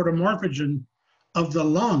the protomorphogen of the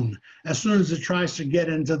lung as soon as it tries to get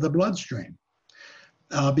into the bloodstream.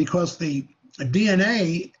 Because the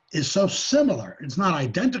DNA is so similar, it's not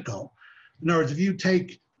identical. In other words, if you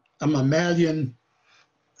take a mammalian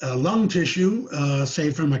lung tissue,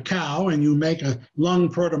 say from a cow, and you make a lung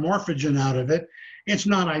protomorphogen out of it, it's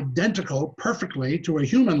not identical perfectly to a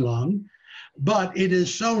human lung, but it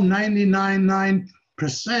is so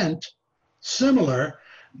 99.9% similar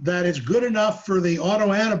that it's good enough for the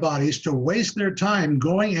autoantibodies to waste their time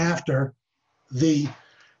going after the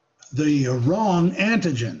wrong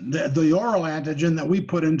antigen, the oral antigen that we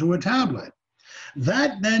put into a tablet.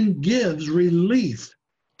 That then gives relief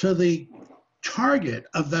to the target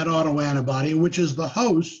of that autoantibody, which is the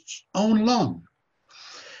host's own lung,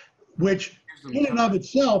 which in and of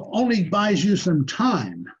itself only buys you some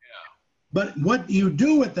time. But what you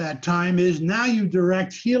do at that time is now you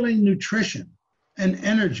direct healing nutrition and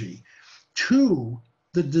energy to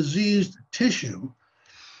the diseased tissue,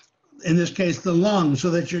 in this case, the lung, so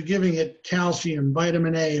that you're giving it calcium,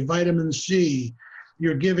 vitamin A, vitamin C.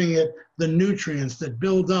 You're giving it the nutrients that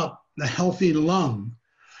build up the healthy lung.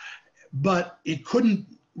 But it couldn't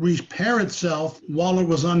repair itself while it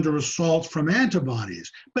was under assault from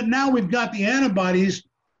antibodies. But now we've got the antibodies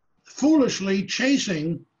foolishly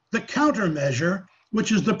chasing the countermeasure,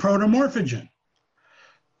 which is the protomorphogen.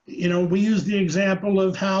 You know, we use the example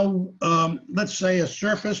of how, let's say, a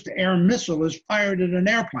surface-to-air missile is fired at an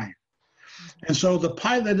airplane. And so the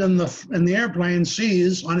pilot in the airplane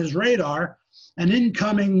sees on his radar an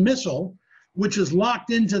incoming missile, which is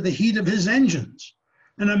locked into the heat of his engines.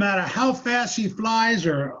 And no matter how fast he flies,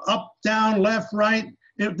 or up, down, left, right,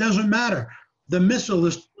 it doesn't matter. The missile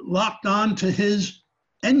is locked on to his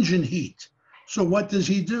engine heat. So what does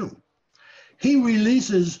he do? He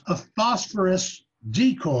releases a phosphorus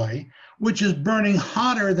decoy, which is burning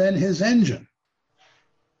hotter than his engine.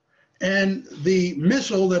 And the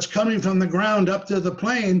missile that's coming from the ground up to the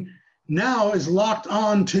plane now is locked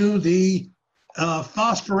on to the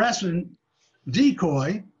phosphorescent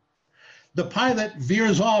decoy. The pilot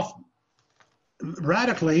veers off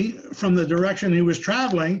radically from the direction he was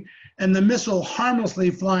traveling, and the missile harmlessly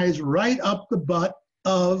flies right up the butt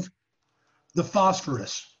of the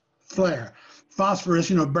phosphorus flare. Phosphorus,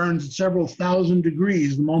 you know, burns at several thousand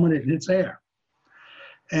degrees the moment it hits air.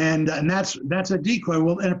 And that's a decoy.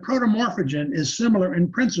 Well, and a protomorphogen is similar in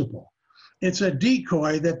principle. It's a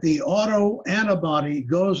decoy that the autoantibody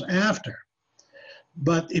goes after.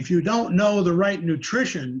 But if you don't know the right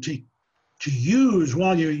nutrition to use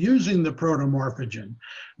while you're using the protomorphogen,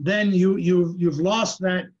 then you've lost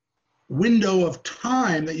that window of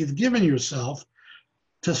time that you've given yourself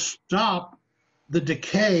to stop the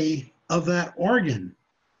decay of that organ,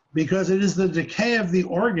 because it is the decay of the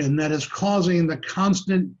organ that is causing the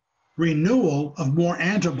constant renewal of more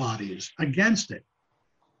antibodies against it.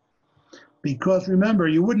 Because remember,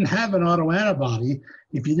 you wouldn't have an autoantibody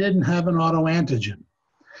if you didn't have an autoantigen.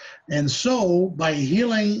 And so by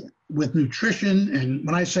healing with nutrition, and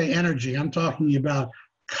when I say energy, I'm talking about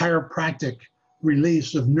chiropractic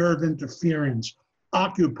release of nerve interference,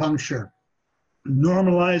 acupuncture,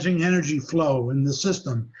 normalizing energy flow in the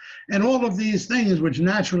system, and all of these things which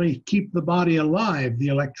naturally keep the body alive, the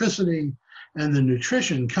electricity and the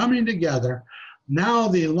nutrition coming together. Now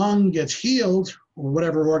the lung gets healed, or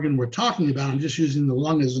whatever organ we're talking about. I'm just using the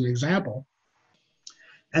lung as an example.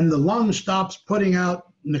 And the lung stops putting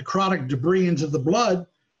out necrotic debris into the blood.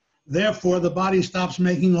 Therefore, the body stops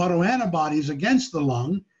making autoantibodies against the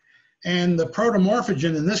lung. And the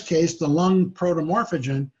protomorphogen, in this case, the lung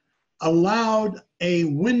protomorphogen, allowed a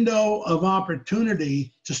window of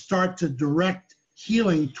opportunity to start to direct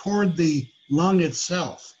healing toward the lung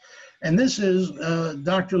itself. And this is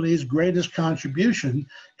Dr. Lee's greatest contribution,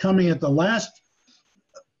 coming at the last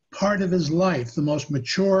part of his life, the most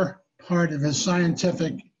mature part of his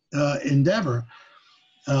scientific endeavor.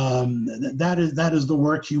 That is the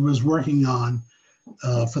work he was working on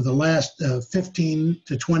for the last 15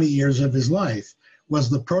 to 20 years of his life, was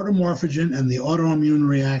the protomorphogen and the autoimmune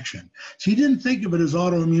reaction. So he didn't think of it as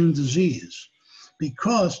autoimmune disease,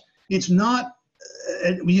 because it's not,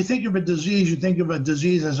 when you think of a disease, you think of a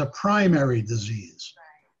disease as a primary disease.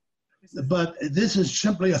 But this is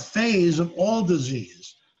simply a phase of all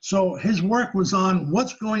disease. So his work was on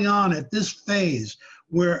what's going on at this phase,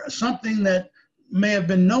 where something that may have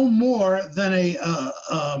been no more than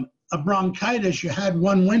a bronchitis you had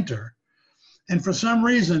one winter, and for some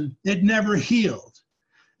reason it never healed.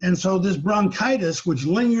 And so this bronchitis, which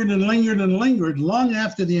lingered and lingered and lingered long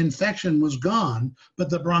after the infection was gone, but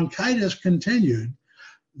the bronchitis continued,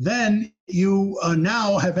 then you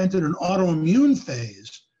now have entered an autoimmune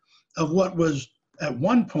phase of what was at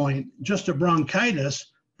one point just a bronchitis,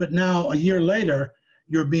 but now a year later,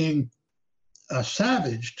 you're being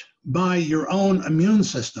savaged by your own immune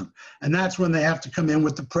system. And that's when they have to come in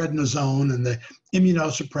with the prednisone and the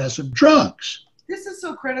immunosuppressive drugs. This is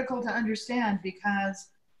so critical to understand, because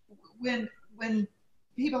when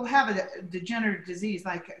people have a degenerative disease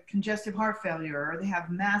like congestive heart failure, or they have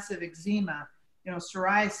massive eczema,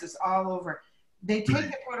 psoriasis all over, they take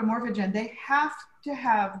the protomorphogen, they have to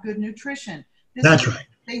have good nutrition. That's right.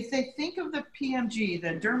 They think of the PMG,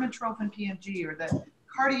 the dermatrophin PMG, or the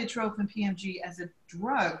cardiotrophin PMG as a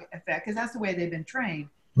drug effect, because that's the way they've been trained.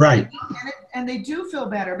 Right. And they do feel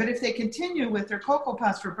better, but if they continue with their Cocoa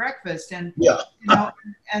Puffs for breakfast and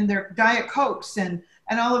and their Diet Cokes and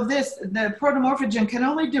all of this, the protomorphogen can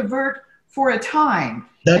only divert for a time.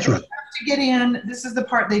 That's right. They have to get in. This is the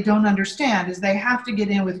part they don't understand, is they have to get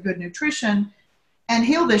in with good nutrition and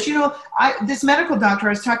heal this. This medical doctor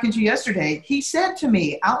I was talking to yesterday, he said to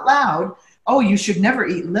me out loud, "Oh, you should never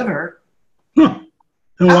eat liver." And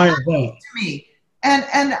why is that? To me.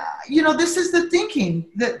 And this is the thinking,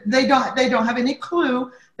 that they don't have any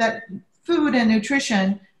clue that food and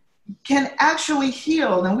nutrition can actually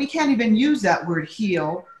heal. And we can't even use that word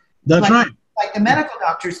heal. That's right. Like the medical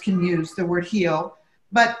doctors can use the word heal,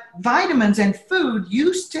 but vitamins and food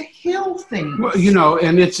used to heal things. Well,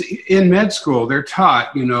 and it's in med school, they're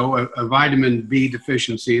taught, a vitamin B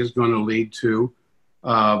deficiency is going to lead to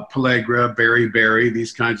pellagra, beriberi,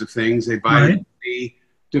 these kinds of things. A vitamin B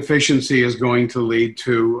deficiency is going to lead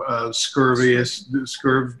to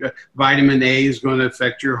vitamin A is going to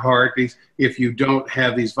affect your heart if you don't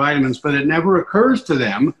have these vitamins. But it never occurs to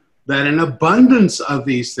them that an abundance of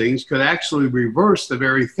these things could actually reverse the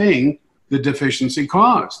very thing the deficiency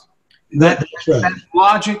caused. That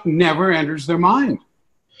logic never enters their mind.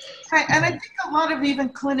 Right. And I think a lot of even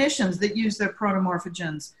clinicians that use their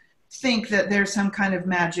protomorphogens think that there's some kind of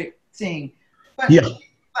magic thing. But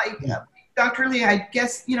Dr. Lee, I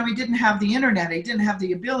guess, he didn't have the internet. He didn't have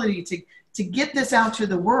the ability to get this out to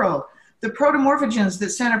the world. The protomorphogens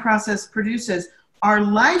that Standard Process produces are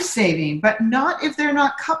life-saving, but not if they're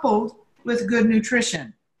not coupled with good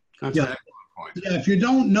nutrition. That's an excellent point. Yeah, if you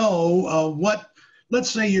don't know let's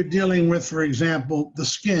say you're dealing with, for example, the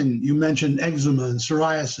skin. You mentioned eczema and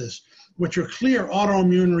psoriasis, which are clear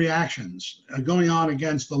autoimmune reactions going on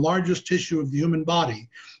against the largest tissue of the human body,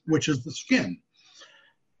 which is the skin.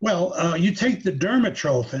 Well, you take the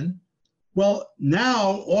dermatrophin. Well,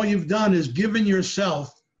 now all you've done is given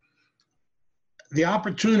yourself the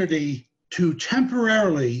opportunity to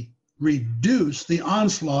temporarily reduce the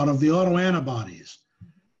onslaught of the autoantibodies.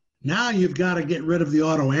 Now you've got to get rid of the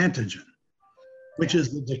autoantigen, which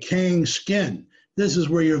is the decaying skin. This is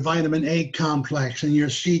where your vitamin A complex and your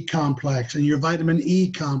C complex and your vitamin E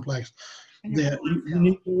complex. You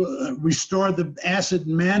need to restore the acid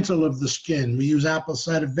mantle of the skin. We use apple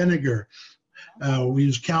cider vinegar. We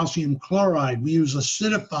use calcium chloride. We use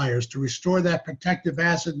acidifiers to restore that protective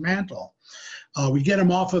acid mantle. We get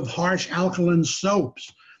them off of harsh alkaline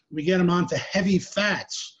soaps. We get them onto heavy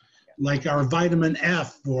fats like our vitamin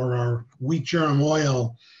F or our wheat germ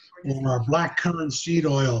oil or our black currant seed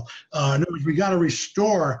oil. In other words, we got to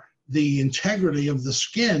restore the integrity of the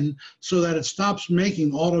skin so that it stops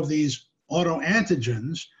making all of these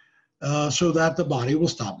autoantigens, so that the body will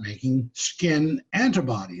stop making skin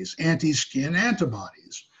antibodies, anti-skin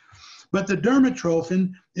antibodies. But the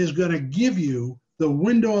dermatrophin is going to give you the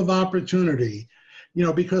window of opportunity,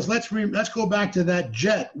 because let's go back to that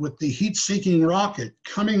jet with the heat-seeking rocket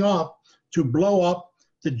coming up to blow up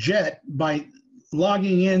the jet by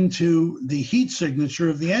logging into the heat signature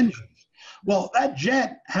of the engine. Well, that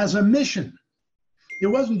jet has a mission. It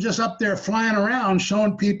wasn't just up there flying around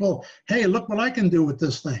showing people, hey, look what I can do with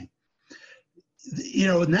this thing.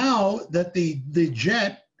 Now that the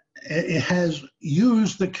jet has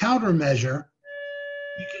used the countermeasure,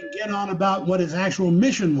 you can get on about what its actual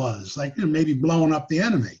mission was, like maybe blowing up the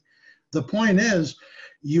enemy. The point is,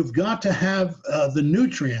 you've got to have the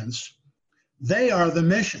nutrients. They are the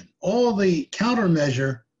mission. All the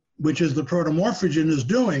countermeasure, which is the protomorphogen, is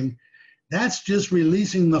doing, that's just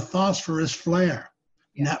releasing the phosphorus flare.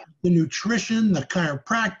 Yeah. Now, the nutrition, the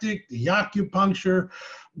chiropractic, the acupuncture,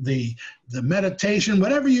 the meditation,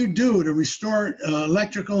 whatever you do to restore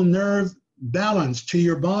electrical nerve balance to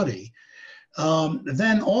your body,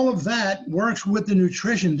 then all of that works with the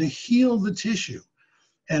nutrition to heal the tissue.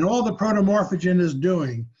 And all the protomorphogen is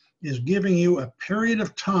doing is giving you a period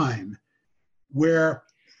of time where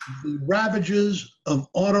the ravages of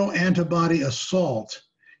autoantibody assault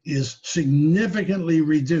is significantly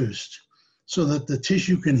reduced so that the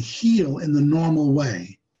tissue can heal in the normal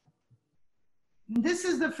way. This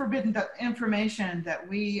is the forbidden information that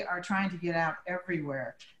we are trying to get out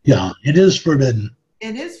everywhere. Yeah, it is forbidden.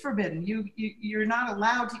 It is forbidden. You're not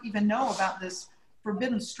allowed to even know about this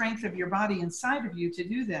forbidden strength of your body inside of you to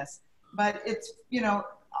do this. But it's,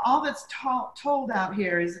 all that's told out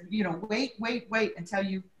here is, wait until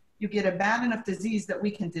you get a bad enough disease that we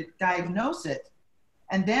can diagnose it,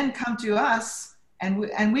 and then come to us,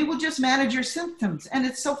 and we will just manage your symptoms. And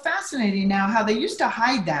it's so fascinating now how they used to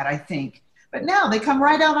hide that, I think. But now they come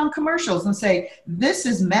right out on commercials and say, this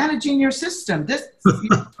is managing your system. This is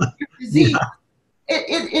your disease. Yeah.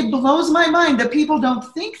 It blows my mind that people don't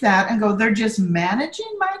think that and go, they're just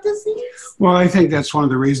managing my disease. Well, I think that's one of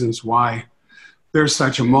the reasons why there's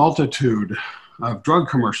such a multitude of drug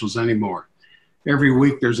commercials anymore. Every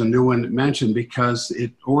week there's a new one mentioned because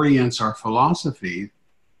it orients our philosophy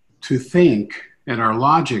to think and our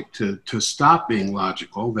logic to stop being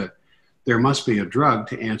logical, that there must be a drug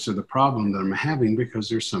to answer the problem that I'm having because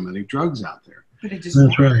there's so many drugs out there.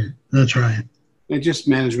 That's right. That's right. And just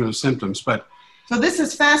management of symptoms. So this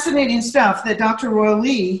is fascinating stuff that Dr. Roy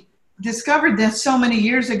Lee discovered this so many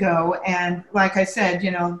years ago. And like I said,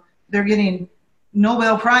 they're getting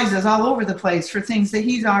Nobel Prizes all over the place for things that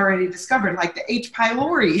he's already discovered, like the H.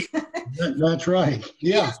 pylori. That's right.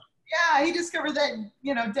 Yeah. Yeah, he discovered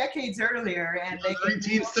that, decades earlier. And in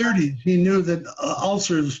the 1930s, he knew that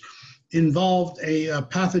ulcers involved a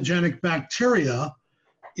pathogenic bacteria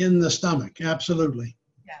in the stomach. Absolutely.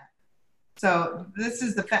 Yeah. So this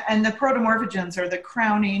is and the protomorphogens are the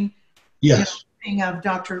crowning thing of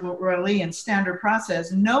Dr. Roy Lee and Standard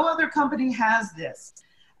Process. No other company has this.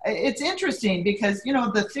 It's interesting because,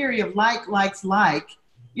 the theory of likes like,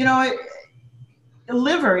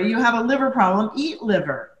 liver, you have a liver problem, eat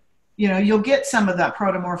liver. You'll get some of that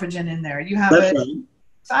protomorphogen in there. You have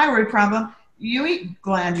thyroid problem, you eat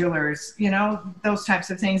glandulars, those types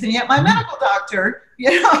of things. And yet my medical doctor,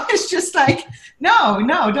 is just like, no,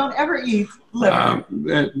 don't ever eat liver.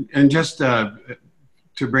 And just to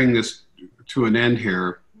bring this to an end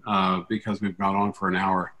here, because we've gone on for an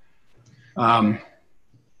hour,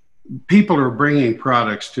 people are bringing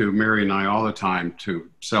products to Mary and I all the time to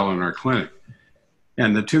sell in our clinic.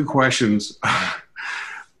 And the two questions,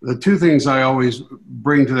 the two things I always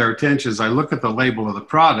bring to their attention is I look at the label of the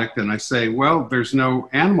product and I say, well, there's no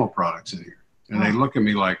animal products in here. And they look at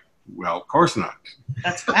me like, well, of course not.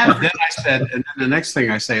 That's and then and then the next thing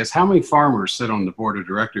I say is, how many farmers sit on the board of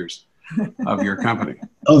directors of your company?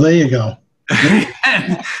 Oh, there you go.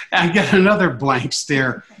 And I get another blank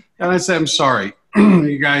stare. And I say, I'm sorry,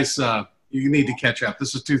 you guys, you need to catch up.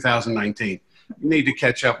 This is 2019. You need to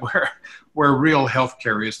catch up where real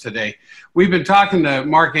healthcare is today. We've been talking to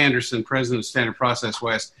Mark Anderson, president of Standard Process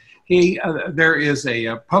West. There is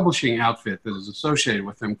a publishing outfit that is associated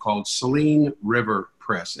with him called Selene River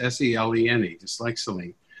Press, S-E-L-E-N-E, just like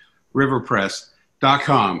Selene,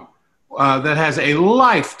 riverpress.com, that has a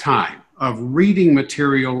lifetime of reading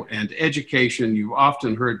material and education. You've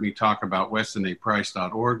often heard me talk about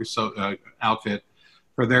WestonAPrice.org outfit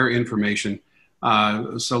for their information.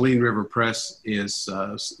 Saline River Press is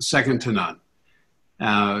second to none.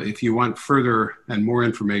 If you want further and more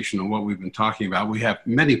information on what we've been talking about, we have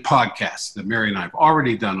many podcasts that Mary and I have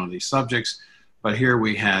already done on these subjects, but here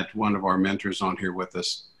we had one of our mentors on here with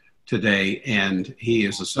us today, and he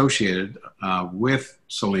is associated with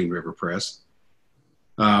Saline River Press.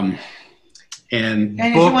 And books,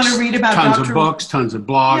 if you want to read about tons of books, tons of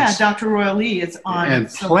blogs. Yeah, Dr. Royal Lee is on. And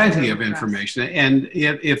plenty of information. And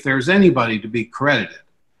if there's anybody to be credited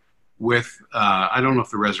with, I don't know if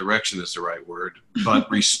the resurrection is the right word, but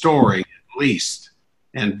restoring at least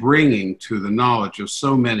and bringing to the knowledge of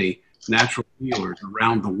so many natural healers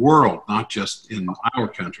around the world, not just in our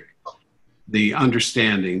country, the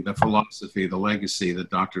understanding, the philosophy, the legacy that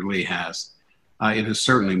Dr. Lee has, it is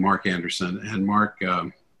certainly Mark Anderson. And Mark,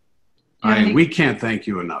 we can't thank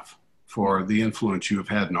you enough for the influence you have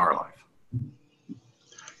had in our life.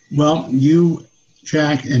 Well, you,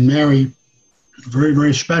 Jack, and Mary, very,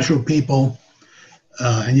 very special people,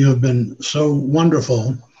 and you have been so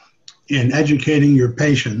wonderful in educating your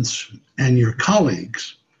patients and your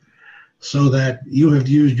colleagues so that you have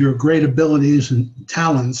used your great abilities and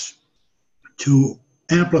talents to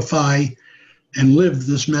amplify and live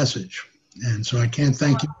this message. And so I can't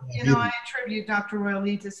thank you. You know, I attribute Dr. Royal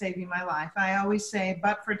Lee to saving my life. I always say,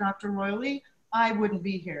 but for Dr. Royal Lee, I wouldn't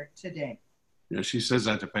be here today. Yeah, she says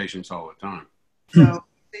that to patients all the time. So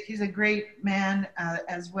he's a great man,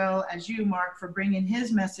 as well as you, Mark, for bringing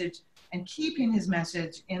his message and keeping his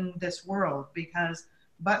message in this world, because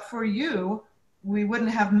but for you, we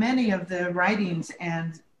wouldn't have many of the writings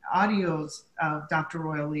and audios of Dr.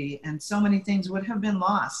 Royal Lee, and so many things would have been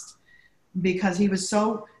lost because he was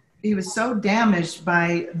so damaged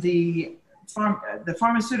by the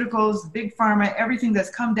pharmaceuticals, big pharma, everything that's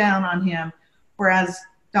come down on him, whereas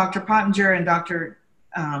Dr. Pottinger and Dr.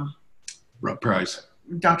 Price,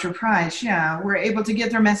 were able to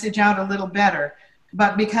get their message out a little better.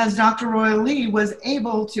 But because Dr. Royal Lee was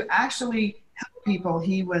able to actually help people,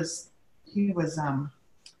 he was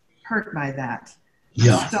hurt by that.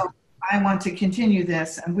 Yeah. So I want to continue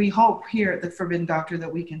this, and we hope here at the Forbidden Doctor that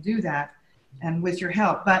we can do that, and with your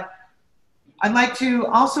help. But I'd like to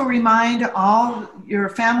also remind all your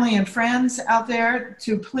family and friends out there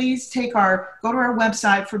to please go to our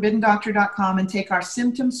website, forbiddendoctor.com, and take our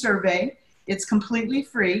symptom survey. It's completely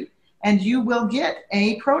free, and you will get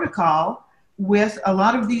a protocol with a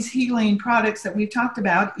lot of these healing products that we've talked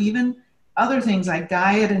about, even other things like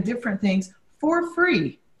diet and different things, for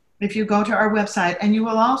free if you go to our website. And you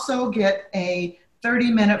will also get a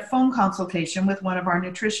 30-minute phone consultation with one of our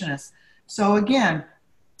nutritionists. So again,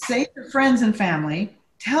 say to friends and family,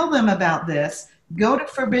 tell them about this, go to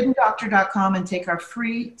forbiddendoctor.com and take our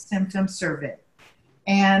free symptom survey.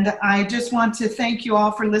 And I just want to thank you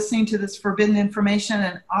all for listening to this Forbidden Information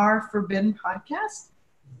and our Forbidden podcast.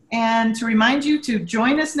 And to remind you to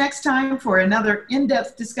join us next time for another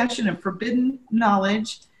in-depth discussion of forbidden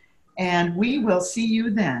knowledge. And we will see you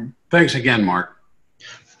then. Thanks again, Mark.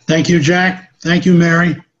 Thank you, Jack. Thank you,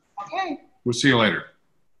 Mary. Okay. We'll see you later.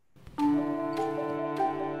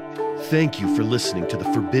 Thank you for listening to the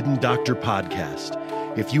Forbidden Doctor podcast.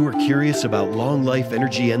 If you are curious about long life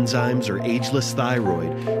energy enzymes or ageless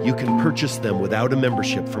thyroid, you can purchase them without a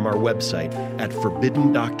membership from our website at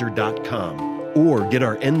forbiddendoctor.com, or get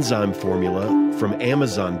our enzyme formula from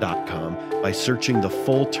Amazon.com by searching the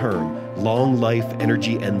full term Long Life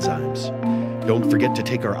Energy Enzymes. Don't forget to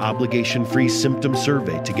take our obligation-free symptom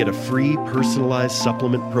survey to get a free personalized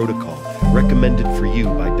supplement protocol recommended for you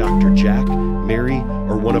by Dr. Jack, Mary,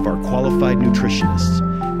 or one of our qualified nutritionists.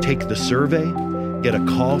 Take the survey, get a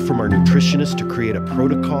call from our nutritionist to create a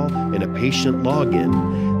protocol and a patient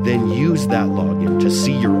login, then use that login to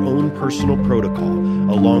see your own personal protocol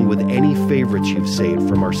along with any favorites you've saved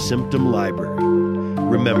from our symptom library.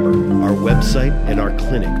 Remember, our website and our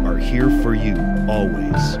clinic are here for you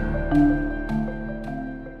always.